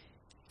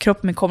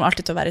kroppen min kommer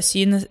alltid til å være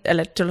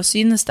til å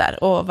synes der,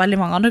 og veldig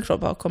mange andre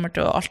kropper kommer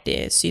til å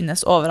alltid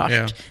synes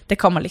overalt. Det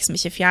kan man liksom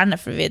ikke fjerne,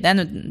 for det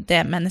jo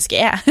det mennesket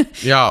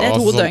Ja, det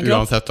og sånn,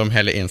 uansett om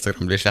hele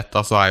Instagram blir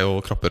slettet, så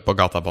jo kropper på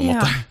gata på en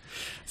måte.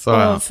 Så,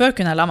 og før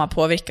kunne jeg la meg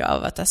påvirke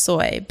av at jeg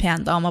så en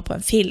pen dame på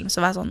en film,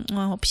 så var jeg sånn,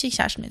 jeg håper ikke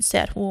kjæresten min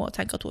ser hun og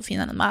tenker at hun er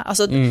finere enn meg.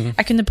 Altså,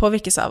 jeg kunne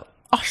påvirkes av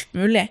alt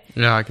mulig.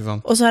 Ja, ikke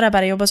sant. Og så har jeg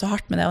bare jobbet så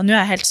hardt med det, og nå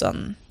jeg helt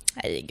sånn,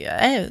 herregud,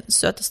 jeg jo den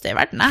søteste I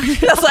verden.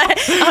 Altså,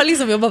 jeg har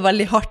liksom jobbet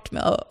veldig hardt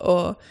med å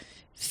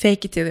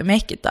fake it till you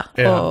make it da,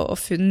 og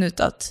funnet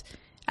ut at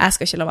jeg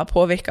skal ikke la meg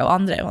påvirke av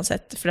andre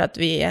uansett, for at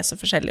vi så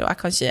forskjellige,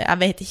 og jeg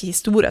vet ikke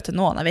historier til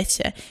noen, jeg vet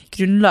ikke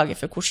grunnlaget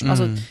for hvordan,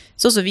 altså,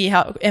 sånn som vi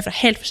fra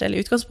helt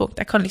forskjellige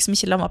utgangspunkt, jeg kan liksom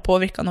ikke la meg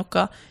påvirke av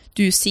noe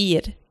du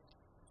sier,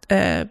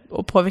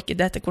 og påvirke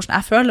det til hvordan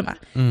jeg føler meg,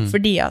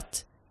 fordi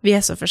at vi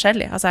så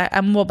forskjellige, altså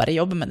jeg må bare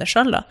jobbe med det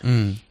selv da.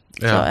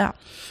 Så ja.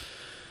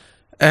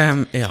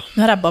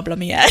 Nå har jeg babblet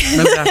mye.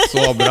 Men det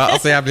så bra,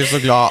 altså jeg blir så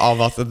glad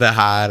av at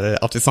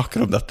at vi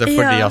snakker om dette,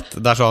 fordi at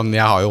det sånn,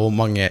 jeg har jo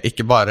mange,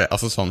 ikke bare,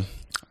 altså sånn,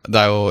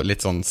 det jo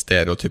litt sånn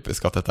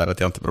stereotypisk at dette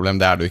et jenteproblem,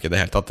 det det jo ikke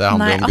det helt tatt, det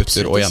handler om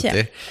gutter og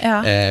jenter,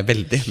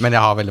 veldig, men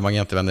jeg har veldig mange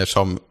jentevenner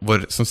som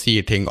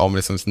sier ting om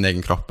liksom sin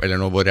egen kropp, eller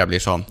noe hvor jeg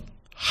blir sånn,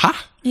 hæ?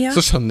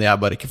 Så skjønner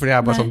jeg bare ikke, fordi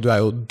jeg bare sånn, du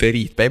jo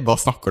dritbabe, hva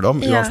snakker du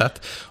om,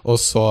 uansett,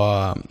 og så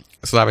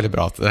det veldig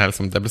bra at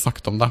det ble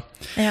snakket om da.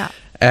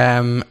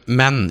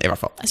 Men i hvert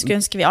fall jeg skulle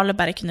ønske vi alle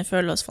bare kunne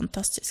føle oss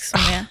fantastisk så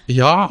mye.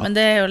 Men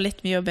det jo litt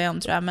mye å be om,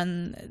 tror jeg, men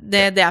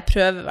det det jeg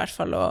prøver i hvert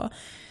fall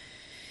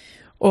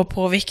å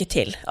påvirke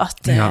til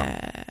at det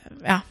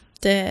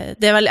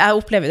veldig, jeg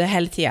opplever det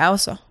hele tiden jeg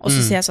også, og så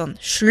sier jeg sånn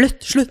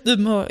slutt, du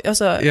må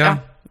altså,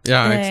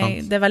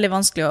 det veldig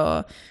vanskelig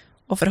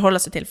å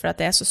forholde seg til, for at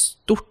det så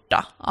stort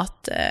da,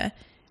 at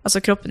altså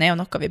kroppen jo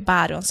noe vi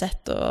bærer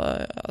uansett,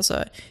 og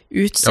altså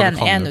utseende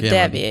noe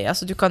det vi,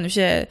 altså du kan jo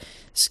ikke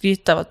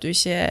skryte av at du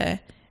ikke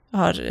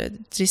har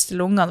triste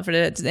lungene, for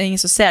det ingen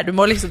som ser, du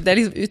må liksom, det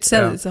liksom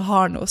utseendet som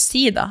har noe å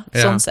si da,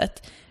 sånn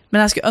sett, men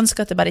jeg skulle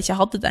ønske at jeg bare ikke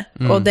hadde det,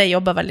 og det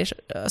jobber veldig,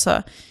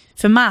 altså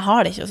for meg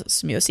har det ikke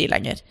så mye å si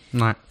lenger,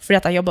 fordi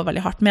at jeg jobber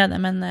veldig hardt med det,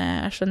 men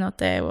jeg skjønner at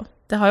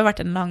det har jo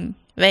vært en lang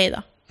vei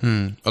da.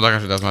 Og det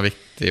kanskje det som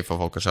viktig for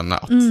folk å skjønne,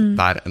 at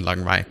det en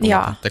lang vei, på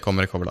det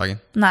kommer ikke over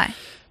dagen. Nei.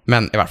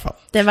 Men i hvert fall.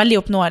 Det veldig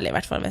oppnåelig i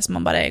hvert fall, hvis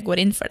man bare går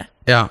inn for det.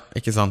 Ja,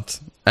 ikke sant.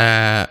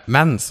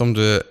 Men som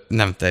du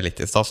nevnte litt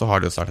i sted, så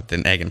har du jo startet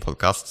din egen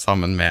podcast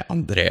sammen med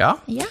Andrea,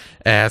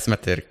 som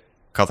heter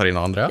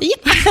Katarina og Andrea.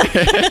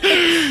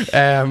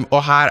 Og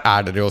her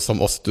dere jo,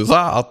 som også du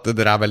sa, at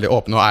dere veldig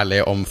åpne og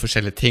ærlige om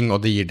forskjellige ting,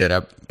 og det gir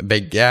dere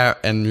begge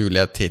en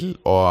mulighet til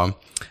å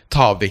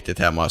ta opp viktige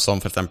temaer,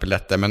 som for eksempel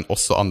dette, men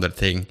også andre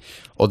ting.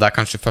 Og det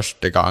kanskje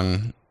første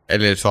gang,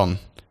 eller sånn,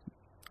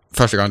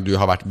 første gang du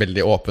har vært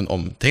veldig åpen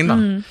om ting da.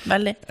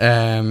 Veldig.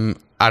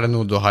 Det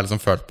noe du har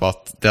liksom følt på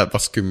at det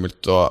var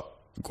skummelt å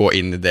gå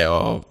inn i det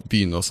og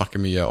begynne å snakke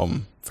mye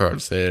om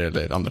følelser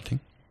eller andre ting?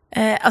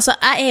 Altså,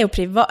 jeg jo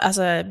privat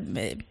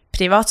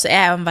så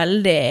jeg jo en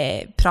veldig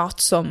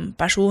pratsom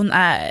person.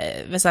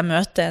 Hvis jeg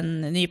møter en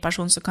ny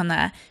person, så kan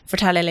jeg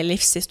fortelle hele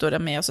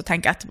livshistorien min, og så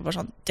tenker jeg etterpå bare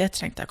sånn, det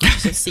trengte jeg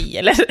kanskje å si,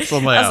 eller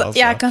sånn altså,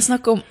 jeg kan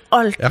snakke om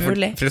alt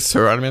mulig.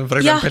 Frisøren min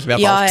for eksempel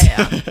vet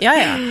alt. Ja.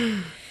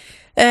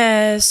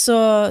 Så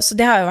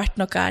det har jo vært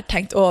noe jeg har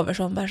tenkt over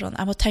sånn, bare sånn,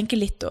 jeg må tenke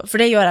litt over,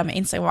 for det gjør jeg med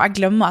Instagram, og jeg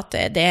glemmer at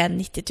det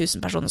 90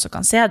 000 personer som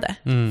kan se det,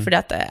 fordi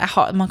at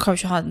man kan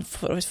jo ikke ha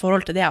et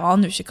forhold til det, jeg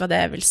aner jo ikke hva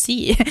det vil si,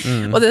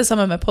 og det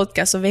samme med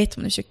podcast, så vet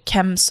man jo ikke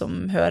hvem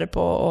som hører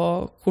på,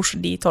 og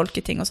hvordan de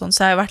tolker ting og sånn,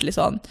 så jeg har jo vært litt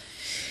sånn,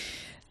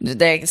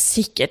 det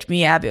sikkert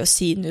mye jeg blir å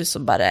si nå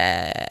som bare,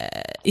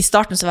 i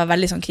starten så var jeg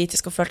veldig sånn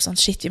kritisk og følte sånn,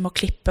 shit, vi må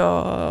klippe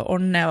og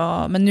ordne,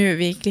 men nå,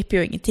 vi klipper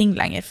jo ingenting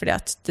lenger, fordi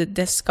at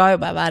det skal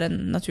jo bare være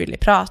en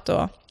naturlig prat,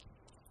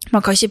 og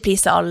man kan ikke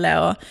please alle,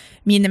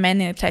 og mine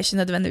meninger pleier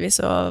ikke nødvendigvis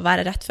å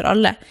være rett for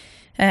alle.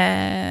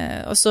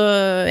 Og så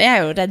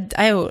jeg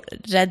jo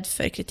redd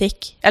for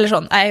kritikk, eller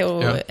sånn, jeg jo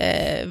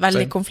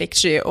veldig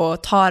konfliktsky,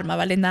 og tar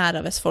meg veldig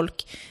nær av hvis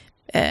folk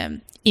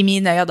i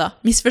mine øyne da,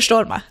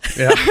 misforstår meg.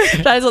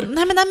 For det sånn,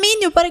 nei, men jeg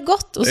mener jo bare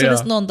godt, og så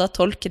hvis noen da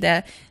tolker det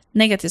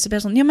negativt, så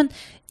blir det sånn,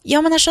 ja,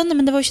 men jeg skjønner,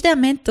 men det var jo ikke det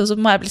jeg mente, og så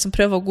må jeg liksom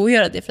prøve å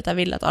godgjøre det, for at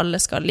jeg vil at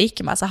alle skal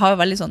like meg, så jeg har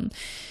jo veldig sånn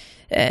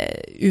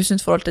usunt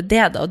forhold til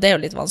det da, og det jo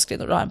litt vanskelig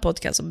når du har en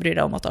podcast som bryr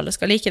deg om at alle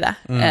skal like det.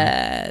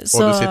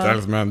 Så, og du sitter her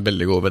liksom med en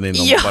veldig god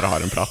venninne og bare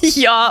har en prat.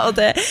 Ja, og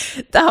det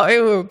har jeg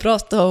jo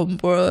pratet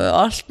om på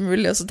alt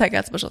mulig, og så tenker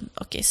jeg etterpå sånn,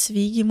 ok,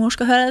 svigermor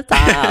skal høre dette,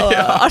 og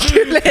alt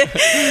mulig.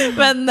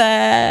 Men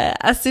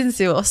jeg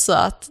synes jo også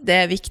at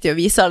det viktig å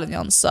vise alle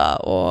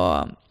nyanser,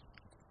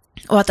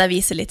 og at jeg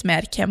viser litt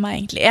mer hvem jeg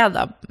egentlig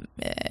da,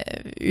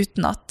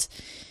 uten at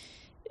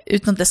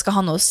det skal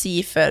ha noe å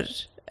si for,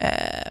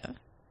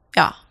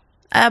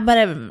 jeg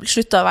bare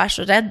sluttet å være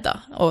så redd da,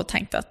 og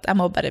tenkte at jeg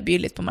må bare by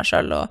litt på meg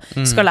selv,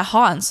 og skal jeg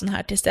ha en sånn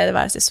her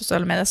tilstedeværelse i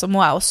sosiale medier, så må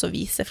jeg også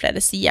vise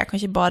flere sider. Jeg kan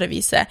ikke bare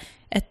vise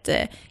et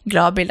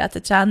gladbilde etter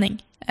trening,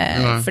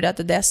 fordi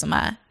at det det som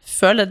jeg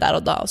føler der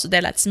og da, og så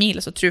deler jeg et smil,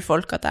 og så tror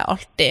folk at jeg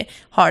alltid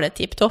har det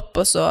tipptopp,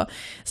 og så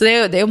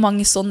det er jo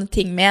mange sånne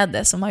ting med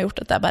det som har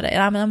gjort at jeg bare,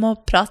 men jeg må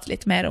prate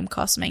litt mer om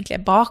hva som egentlig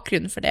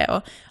bakgrunnen for det,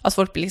 og at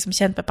folk blir liksom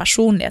kjent med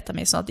personligheten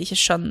min, sånn at de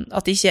ikke skjønner,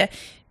 at de ikke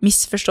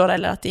misforstår,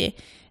 eller at de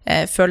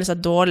føler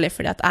seg dårlig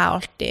fordi at jeg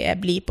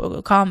alltid blir på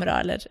kamera,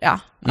 eller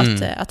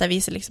at jeg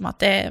viser liksom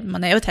at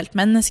man jo et helt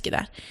menneske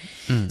der.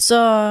 Så,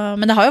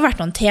 men det har jo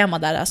vært noen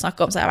tema der jeg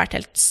snakket om, så jeg har vært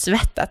helt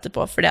svett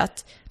etterpå, fordi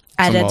at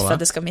jeg redd for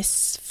at det skal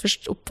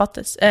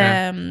misforstås.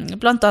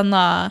 Blant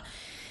annet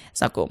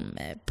snakke om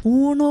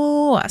porno,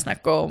 jeg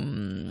snakker om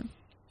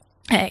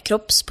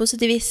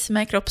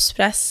kroppspositivisme,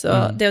 kroppspress,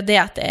 og det er jo det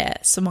at det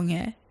så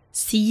mange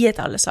sider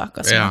til alle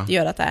saker som at det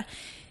gjør at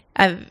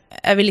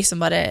jeg vil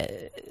liksom bare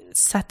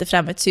sette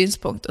frem et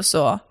synspunkt, og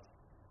så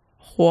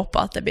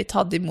håpe at det blir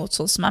tatt imot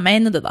sånn som jeg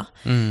mener det da.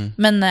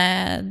 Men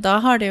da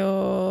har det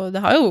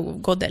har jo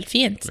gått helt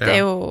fint. Det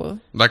er jo...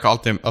 Det er ikke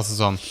alltid, altså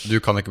sånn, du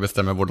kan ikke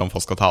bestemme hvordan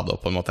folk skal ta det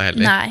opp på en måte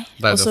heller. Nei,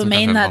 og så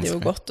mener jeg det jo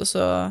godt, og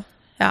så,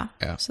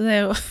 så det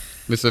er jo...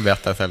 Hvis du vet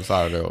deg selv, så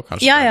er det jo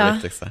kanskje det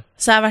viktigste.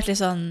 Så jeg har vært litt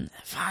sånn,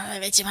 faen,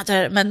 jeg vet ikke om jeg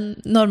tør, men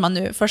når man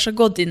jo først har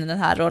gått inn i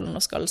denne rollen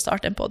og skal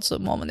starte en podd, så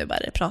må man jo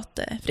bare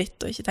prate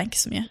fritt og ikke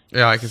tenke så mye.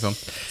 Ja, ikke sant.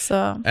 Så.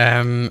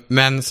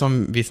 Men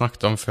som vi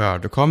snakket om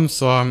før du kom,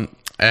 så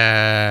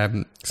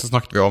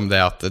snakket vi om det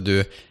at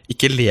du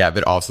ikke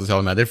lever av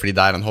sosiale medier, fordi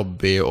det er en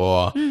hobby,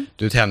 og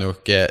du tjener jo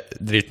ikke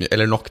dritmye,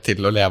 eller nok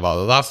til å leve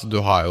av det da, så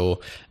du har jo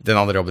den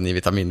andre jobben i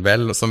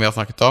Vitaminvel, som vi har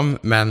snakket om,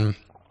 men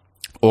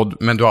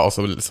du har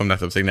også som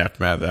nettopp signert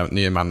med det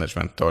nye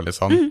management og litt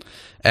sånn.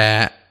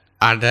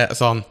 Er det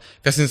sånn,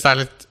 for jeg synes det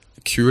er litt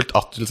kult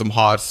at du liksom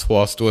har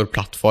så stor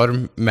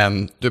plattform,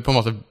 men du på en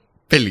måte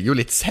velger jo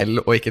litt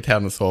selv å ikke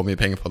tjene så mye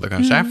penger på det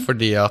kanskje,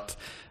 fordi at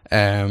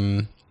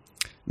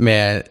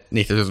med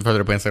 90 000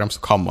 følgere på Instagram så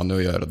kan man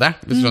jo gjøre det,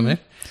 hvis du skjønner?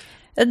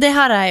 Det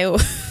her er jo,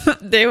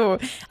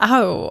 jeg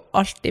har jo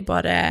alltid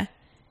bare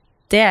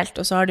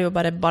delt, og så har det jo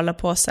bare ballet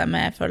på seg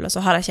med følelse,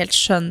 og så har jeg ikke helt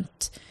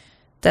skjønt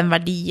den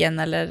verdien,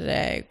 eller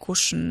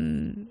hvordan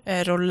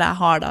rolle jeg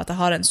har da, at jeg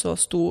har en så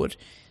stort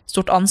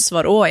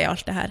ansvar også i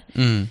alt det her.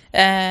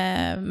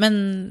 Men,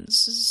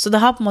 så det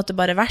har på en måte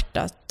bare vært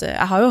at,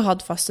 jeg har jo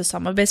hatt faste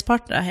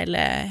samarbeidspartnere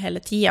hele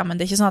tiden, men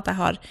det er ikke sånn at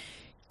jeg har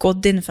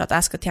gått inn for at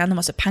jeg skal tjene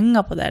masse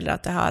penger på det, eller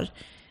at jeg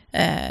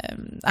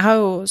har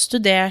jo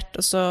studert,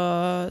 og så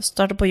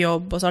startet på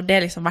jobb, og så har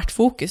det liksom vært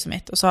fokuset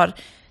mitt, og så har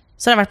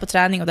jeg vært på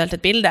trening og delt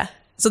et bilde.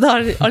 Så det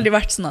har aldri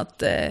vært sånn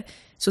at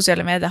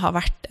sosiale medier har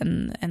vært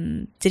en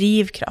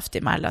drivkraft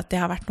i meg, eller at det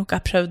har vært noe jeg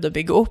har prøvd å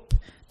bygge opp.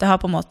 Det har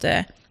på en måte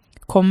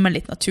kommet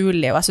litt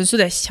naturlig, og jeg synes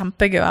jo det er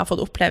kjempegøy, jeg har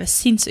fått oppleve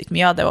sinnssykt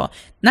mye av det,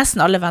 og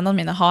nesten alle vennene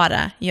mine har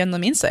jeg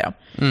gjennom Instagram.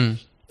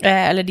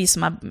 Eller de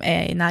som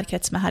er i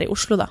nærkrets med her i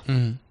Oslo da.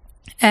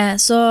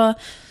 Så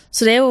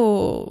det er jo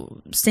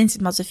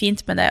sinnssykt masse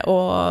fint med det,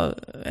 og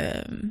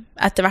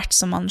etter hvert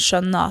som man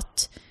skjønner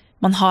at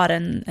man har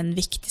en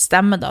viktig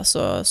stemme da,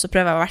 så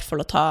prøver jeg i hvert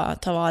fall å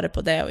ta vare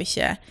på det, og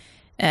ikke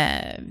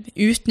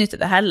utnytte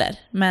det heller.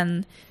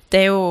 Men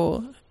det er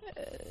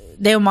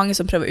jo mange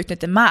som prøver å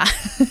utnytte meg.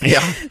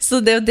 Så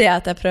det er jo det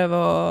at jeg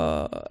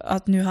prøver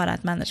at nå har jeg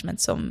et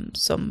management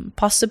som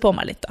passer på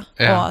meg litt da,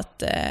 og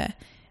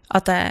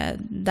at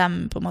de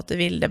på en måte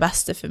vil det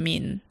beste for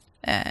min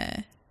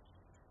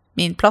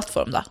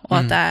plattform da, og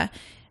at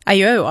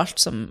jeg gjør jo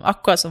alt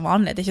akkurat som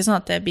vanlig. Det er ikke sånn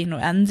at det blir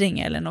noen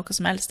endringer eller noe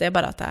som helst, det er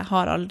bare at jeg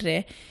har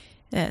aldri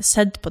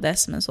sett på det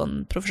som en sånn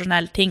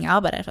profesjonell ting. Jeg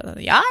har bare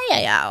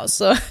og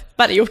så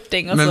bare gjort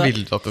ting. Men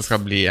vil du at det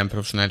skal bli en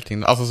profesjonell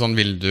ting? Altså sånn,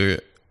 vil du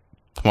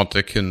på en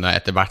måte kunne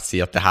etter hvert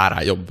si at det her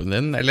er jobben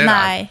din? Eller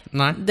Nei,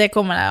 det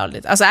kommer jeg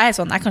aldri. Altså jeg er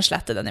sånn, jeg kan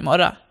slette den i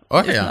morgen.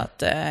 Uten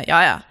at,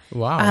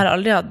 Wow. Jeg har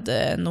aldri hatt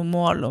noe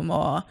mål om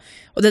å...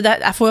 Og det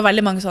der, jeg får jo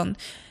veldig mange sånn,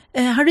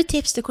 har du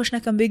tips til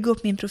hvordan jeg kan bygge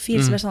opp min profil?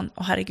 Så er det sånn,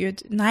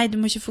 herregud, nei,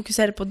 du må ikke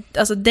fokusere på...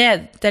 Altså det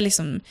er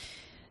liksom...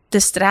 Det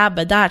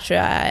strebet der tror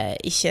jeg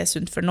ikke er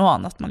sunt for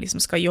noen, at man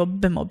liksom skal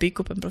jobbe med å bygge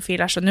opp en profil.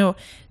 Jeg skjønner jo,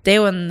 det er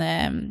jo en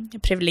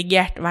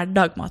privilegert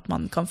hverdag med at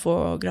man kan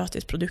få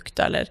gratis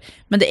produkter,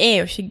 men det er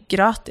jo ikke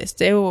gratis.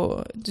 Det er jo,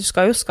 du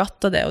skal jo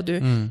skatte det, og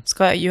du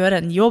skal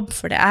gjøre en jobb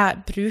for det.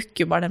 Jeg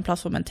bruker jo bare den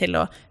plattformen til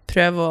å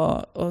prøve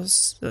å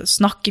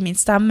snakke min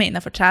stemme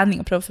innenfor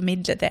trening, og prøve å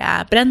formidle det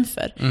jeg brenner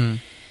for.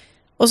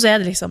 Og så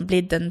er det liksom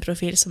blitt en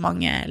profil som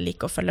mange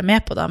liker å følge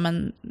med på da,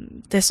 men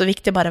det er så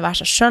viktig bare å være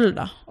seg selv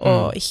da,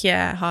 og ikke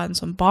ha en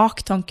sånn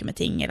baktanke med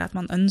ting, eller at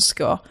man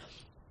ønsker å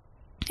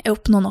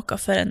oppnå noe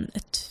for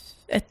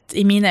et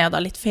i mine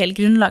øyne litt feil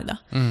grunnlag da.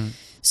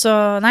 Så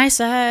nei,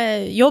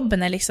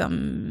 jobben er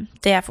liksom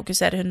det jeg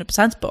fokuserer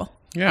 100% på,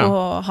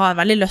 og har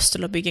veldig lyst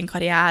til å bygge en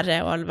karriere,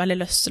 og har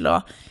veldig lyst til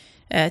å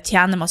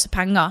tjene masse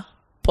penger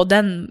på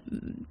den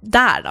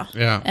der da.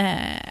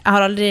 Jeg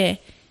har aldri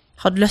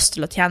hadde lyst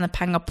til å tjene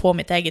penger på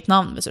mitt eget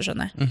navn, hvis du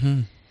skjønner.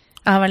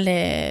 Jeg har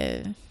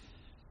veldig,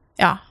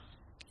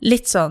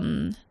 litt sånn,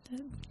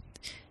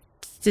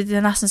 det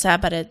er nesten så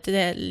jeg bare,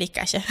 det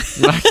liker jeg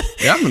ikke.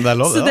 Nei, men det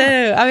er lov, det.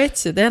 Jeg vet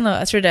ikke, det er noe,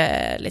 jeg tror det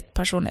er litt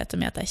personlighet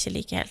om at jeg ikke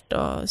liker helt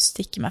å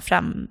stikke meg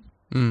frem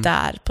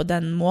der på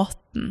den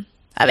måten.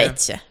 Jeg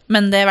vet ikke,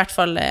 men det er i hvert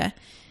fall det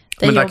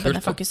jobben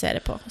jeg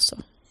fokuserer på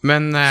også.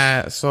 Men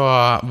så,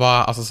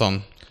 altså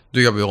sånn, du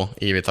jobber jo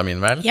i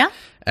Vitaminvel. Ja.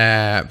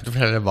 Du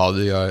forteller hva du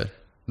gjør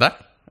der?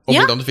 Og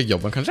hvordan du fikk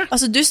jobben, kanskje?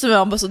 Altså, du som er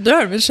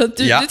ambassadør, men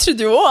skjønte du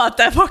trodde jo også at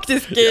jeg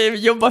faktisk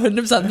jobbet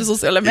 100% med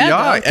sosiale medier.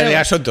 Ja, eller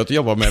jeg skjønte jo at du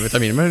jobbet med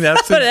vitaminer, men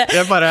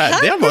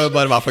det må jo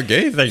bare være for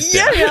gøy, tenkte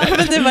jeg. Ja,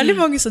 men det er veldig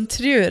mange som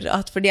tror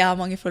at fordi jeg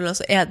har mange følgere,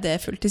 så er det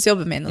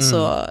fulltidsjobben min, og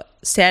så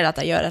ser jeg at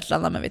jeg gjør et eller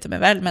annet med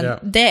Vitamin Vel, men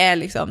det er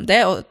liksom,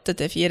 det er 8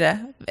 til 4,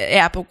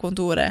 jeg er på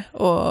kontoret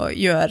og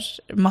gjør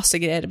masse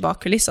greier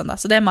bak kulissene,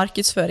 så det er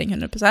markedsføring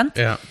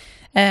 100%. Ja.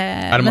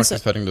 Er det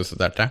markedsføring du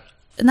studerte?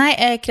 Nei,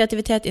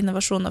 kreativitet,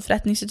 innovasjon og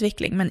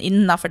forretningsutvikling, men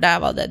innenfor det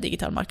var det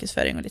digital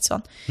markedsføring og litt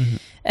sånn.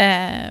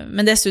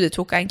 Men det studiet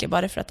tok jeg egentlig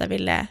bare for at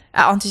jeg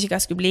ante ikke hva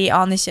jeg skulle bli, jeg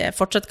aner ikke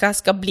fortsatt hva jeg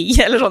skal bli,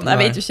 eller sånn.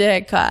 Jeg vet jo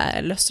ikke hva jeg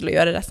har lyst til å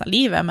gjøre resten av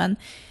livet, men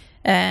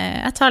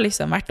jeg tar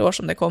liksom hvert år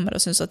som det kommer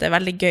og synes at det er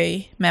veldig gøy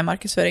med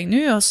markedsføring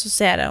nå, og så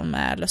ser jeg om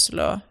jeg har lyst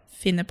til å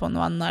finne på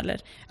noe annet,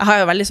 eller jeg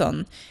har jo veldig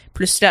sånn,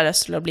 plutselig har jeg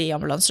lyst til å bli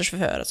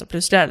ambulansesjåfør, og så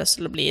plutselig har jeg lyst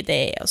til å bli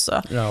det, og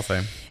så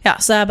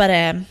så jeg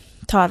bare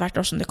tar hvert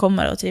år som det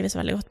kommer og trives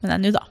veldig godt med det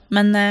nå da.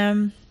 Men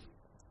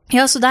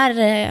så der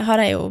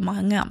har jeg jo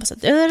mange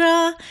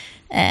ambassadører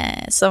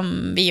som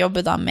vi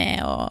jobber da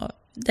med, og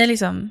det er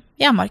liksom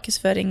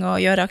markedsføring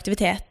og gjøre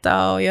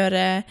aktiviteter og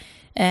gjøre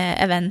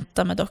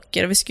eventer med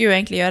dere, og vi skulle jo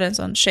egentlig gjøre en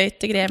sånn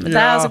skøytegreie med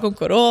det, så kom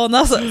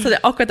korona, så det,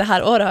 akkurat det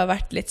her året har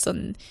vært litt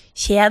sånn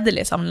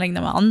kjedelig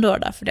sammenlignet med andre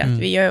år da, fordi at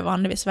vi gjør jo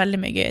vanligvis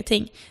veldig mye gøye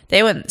ting. Det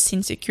er jo en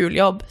sinnssykt kul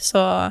jobb,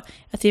 så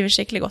jeg trives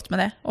skikkelig godt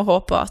med det, og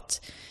håper at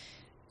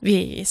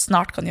vi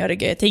snart kan gjøre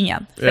gøye ting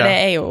igjen. For det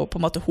er jo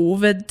på en måte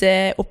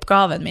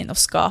hovedoppgaven min å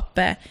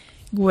skape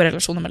gode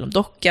relasjoner mellom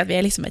dere, at vi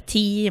er liksom et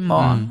team,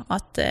 og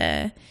at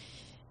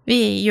vi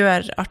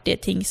gjør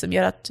artige ting som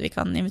gjør at vi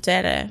kan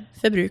invitere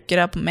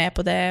forbrukere med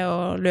på det,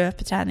 og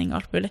løpetrening og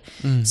alt mulig.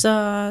 Så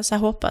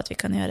jeg håper at vi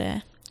kan gjøre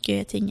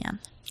gøye ting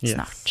igjen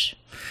snart.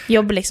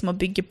 Jobbe liksom å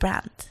bygge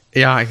brand.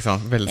 Ja, ikke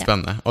sant? Veldig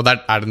spennende. Og der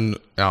er det,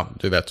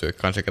 du vet jo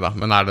kanskje ikke da,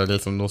 men er det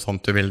liksom noe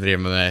sånt du vil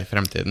drive med det i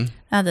fremtiden?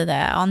 Ja, det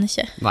jeg aner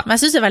ikke. Nei. Men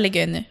jeg synes det er veldig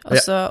gøy nå. Og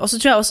så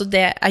tror jeg også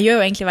det, jeg gjør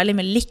jo egentlig veldig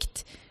mye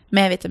likt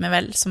med Vitamin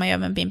Vel, som jeg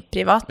gjør med min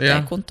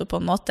private konto på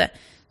en måte.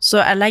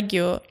 Så jeg legger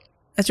jo,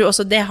 jeg tror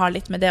også det har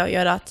litt med det å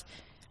gjøre at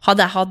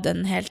hadde jeg hatt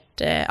en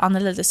helt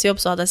annerledes jobb,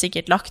 så hadde jeg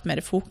sikkert lagt mer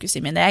fokus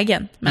i min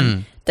egen,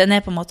 men den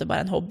er på en måte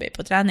bare en hobby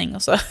på trening,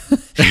 og så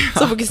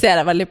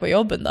fokuserer jeg veldig på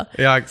jobben da.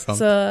 Ja, ikke sant.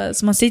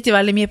 Så man sitter jo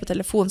veldig mye på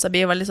telefon, så jeg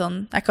blir jo veldig sånn,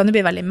 jeg kan jo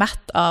bli veldig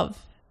mett av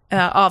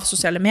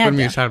sosiale medier.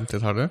 Hvor mye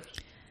skjermtid har du?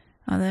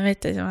 Ja, det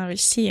vet jeg ikke om jeg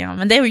vil si,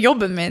 men det er jo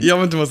jobben min.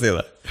 Ja, men du må si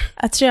det.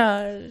 Jeg tror jeg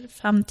har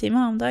 5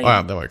 timer om dagen.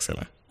 Åja, det var ikke så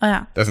ille.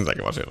 Det synes jeg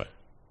ikke var så ille.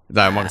 Det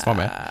er jo mange som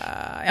var med.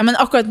 Ja, men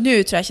akkurat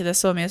nå tror jeg ikke det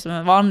er så mye som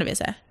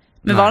vanligvis er.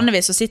 Men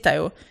vanligvis så sitter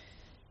jeg jo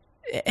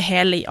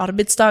hele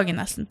arbeidsdagen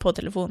nesten på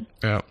telefonen.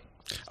 Ja.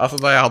 Altså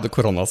da jeg hadde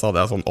korona så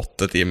hadde jeg sånn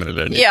 8 timer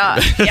eller 9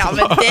 timer. Ja,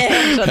 men det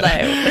skjønner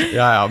jeg jo.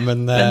 Ja,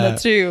 men jeg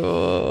tror jo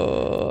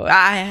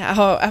jeg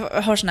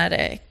har sånn her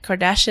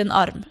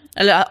Kardashian-arm,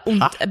 eller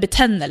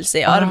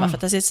betennelse i armen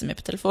for at jeg sitter så mye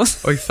på telefonen.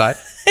 Oi,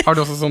 sær. Har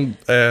du også sånn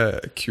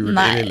kul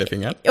i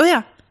lillefingeren?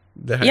 Ja.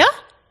 Ja.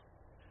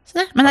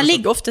 Men jeg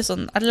ligger ofte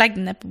sånn, jeg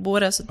legger den ned på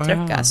bordet, så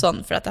trykker jeg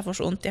sånn for at jeg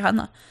får så vondt i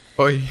hendene.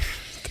 Oi.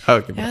 Ja,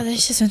 det er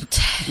ikke sunt.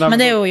 Men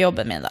det er jo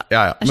jobben min da.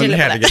 Ja, men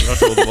hele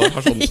generasjonen vår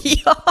har sånn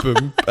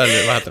bump,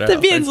 eller hva heter det? Det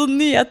blir en sånn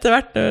ny etter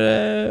hvert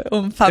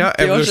om 50 år. Ja,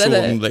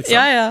 evolusjonen liksom.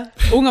 Ja.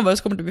 Ungene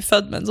våre kommer til å bli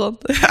født med en sånn.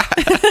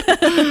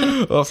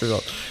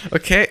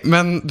 Ok,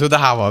 men du,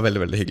 det her var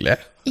veldig, veldig hyggelig.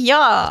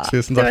 Ja,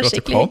 Tusen det takk var for at du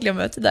skikkelig kom. hyggelig å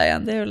møte deg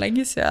igjen. Det er jo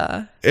lenge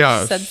siden jeg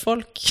har sett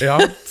folk.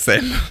 Ja,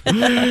 same.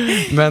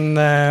 Men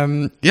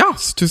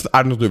så tusen,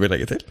 er det noe du vil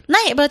legge til?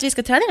 Nei, bare at vi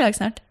skal trene i dag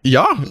snart.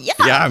 Ja,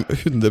 jeg er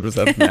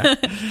 100%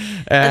 med.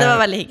 Det var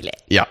veldig hyggelig.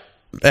 Ja.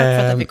 Takk for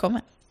at jeg fikk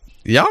komme.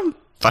 Ja,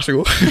 vær så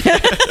god.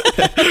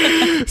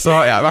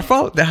 Så i hvert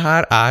fall, det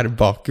her er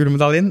Bak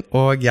Gullmedaljen,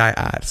 og jeg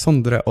er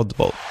Sondre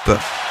Oddvold.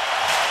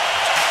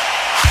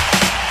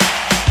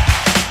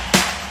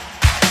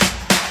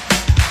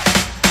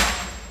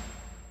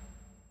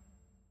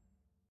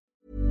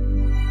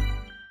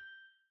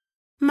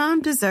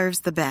 Mom deserves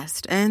the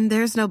best, and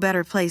there's no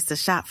better place to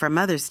shop for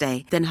Mother's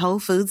Day than Whole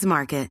Foods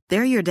Market.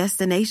 They're your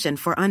destination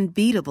for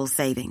unbeatable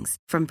savings,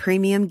 from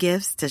premium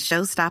gifts to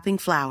show-stopping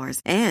flowers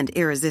and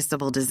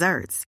irresistible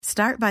desserts.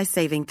 Start by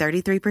saving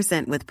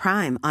 33% with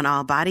Prime on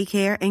all body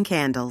care and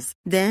candles.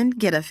 Then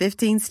get a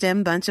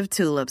 15-stem bunch of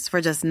tulips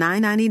for just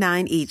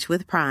 $9.99 each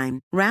with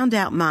Prime. Round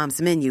out Mom's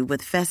menu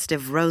with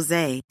festive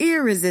rosé,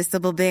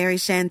 irresistible berry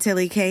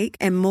chantilly cake,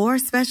 and more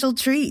special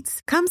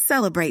treats. Come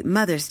celebrate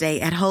Mother's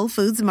Day at Whole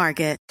Foods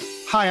Market.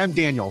 Hi, I'm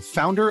Daniel,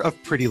 founder of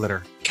Pretty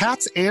Litter.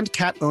 Cats and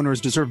cat owners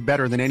deserve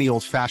better than any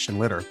old-fashioned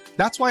litter.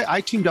 That's why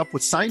I teamed up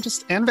with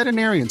scientists and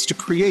veterinarians to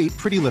create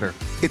Pretty Litter.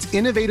 Its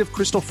innovative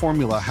crystal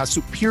formula has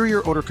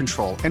superior odor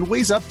control and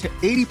weighs up to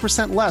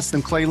 80% less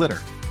than clay litter.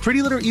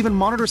 Pretty Litter even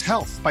monitors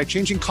health by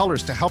changing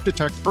colors to help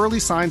detect early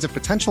signs of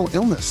potential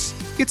illness.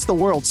 It's the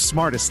world's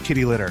smartest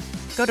kitty litter.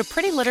 Go to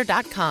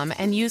prettylitter.com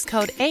and use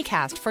code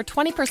ACAST for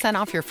 20%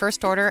 off your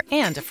first order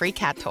and a free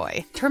cat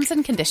toy. Terms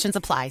and conditions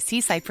apply.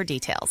 See site for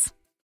details.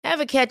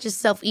 Ever catch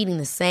yourself eating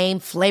the same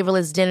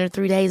flavorless dinner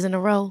 3 days in a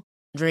row?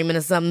 Dreaming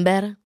of something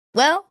better?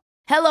 Well,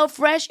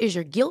 HelloFresh is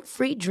your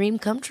guilt-free dream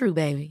come true,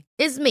 baby.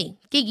 It's me,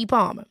 Keke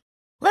Palmer.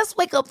 Let's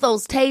wake up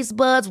those taste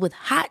buds with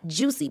hot,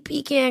 juicy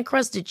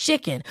pecan-crusted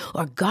chicken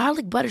or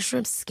garlic butter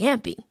shrimp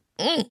scampi.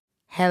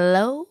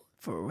 Hello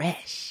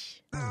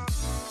Fresh.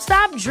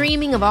 Stop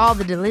dreaming of all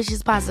the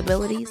delicious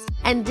possibilities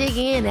and dig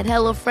in at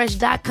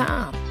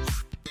HelloFresh.com.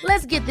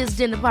 Let's get this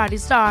dinner party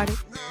started.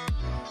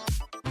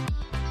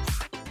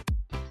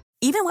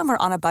 Even when we're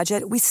on a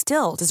budget, we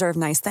still deserve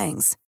nice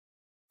things.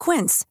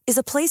 Quince is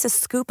a place to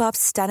scoop up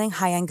stunning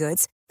high-end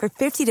goods for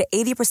 50 to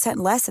 80%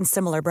 less than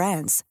similar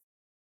brands.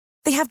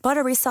 They have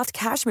buttery soft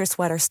cashmere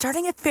sweaters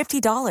starting at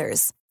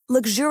 $50,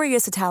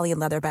 luxurious Italian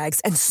leather bags,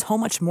 and so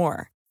much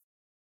more.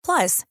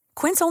 Plus,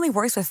 Quince only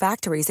works with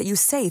factories that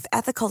use safe,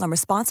 ethical, and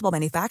responsible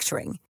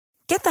manufacturing.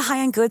 Get the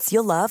high-end goods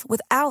you'll love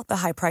without the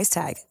high price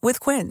tag with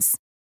Quince.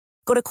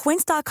 Go to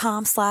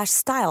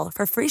quince.com/style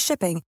for free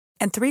shipping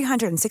and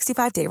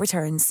 365-day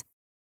returns.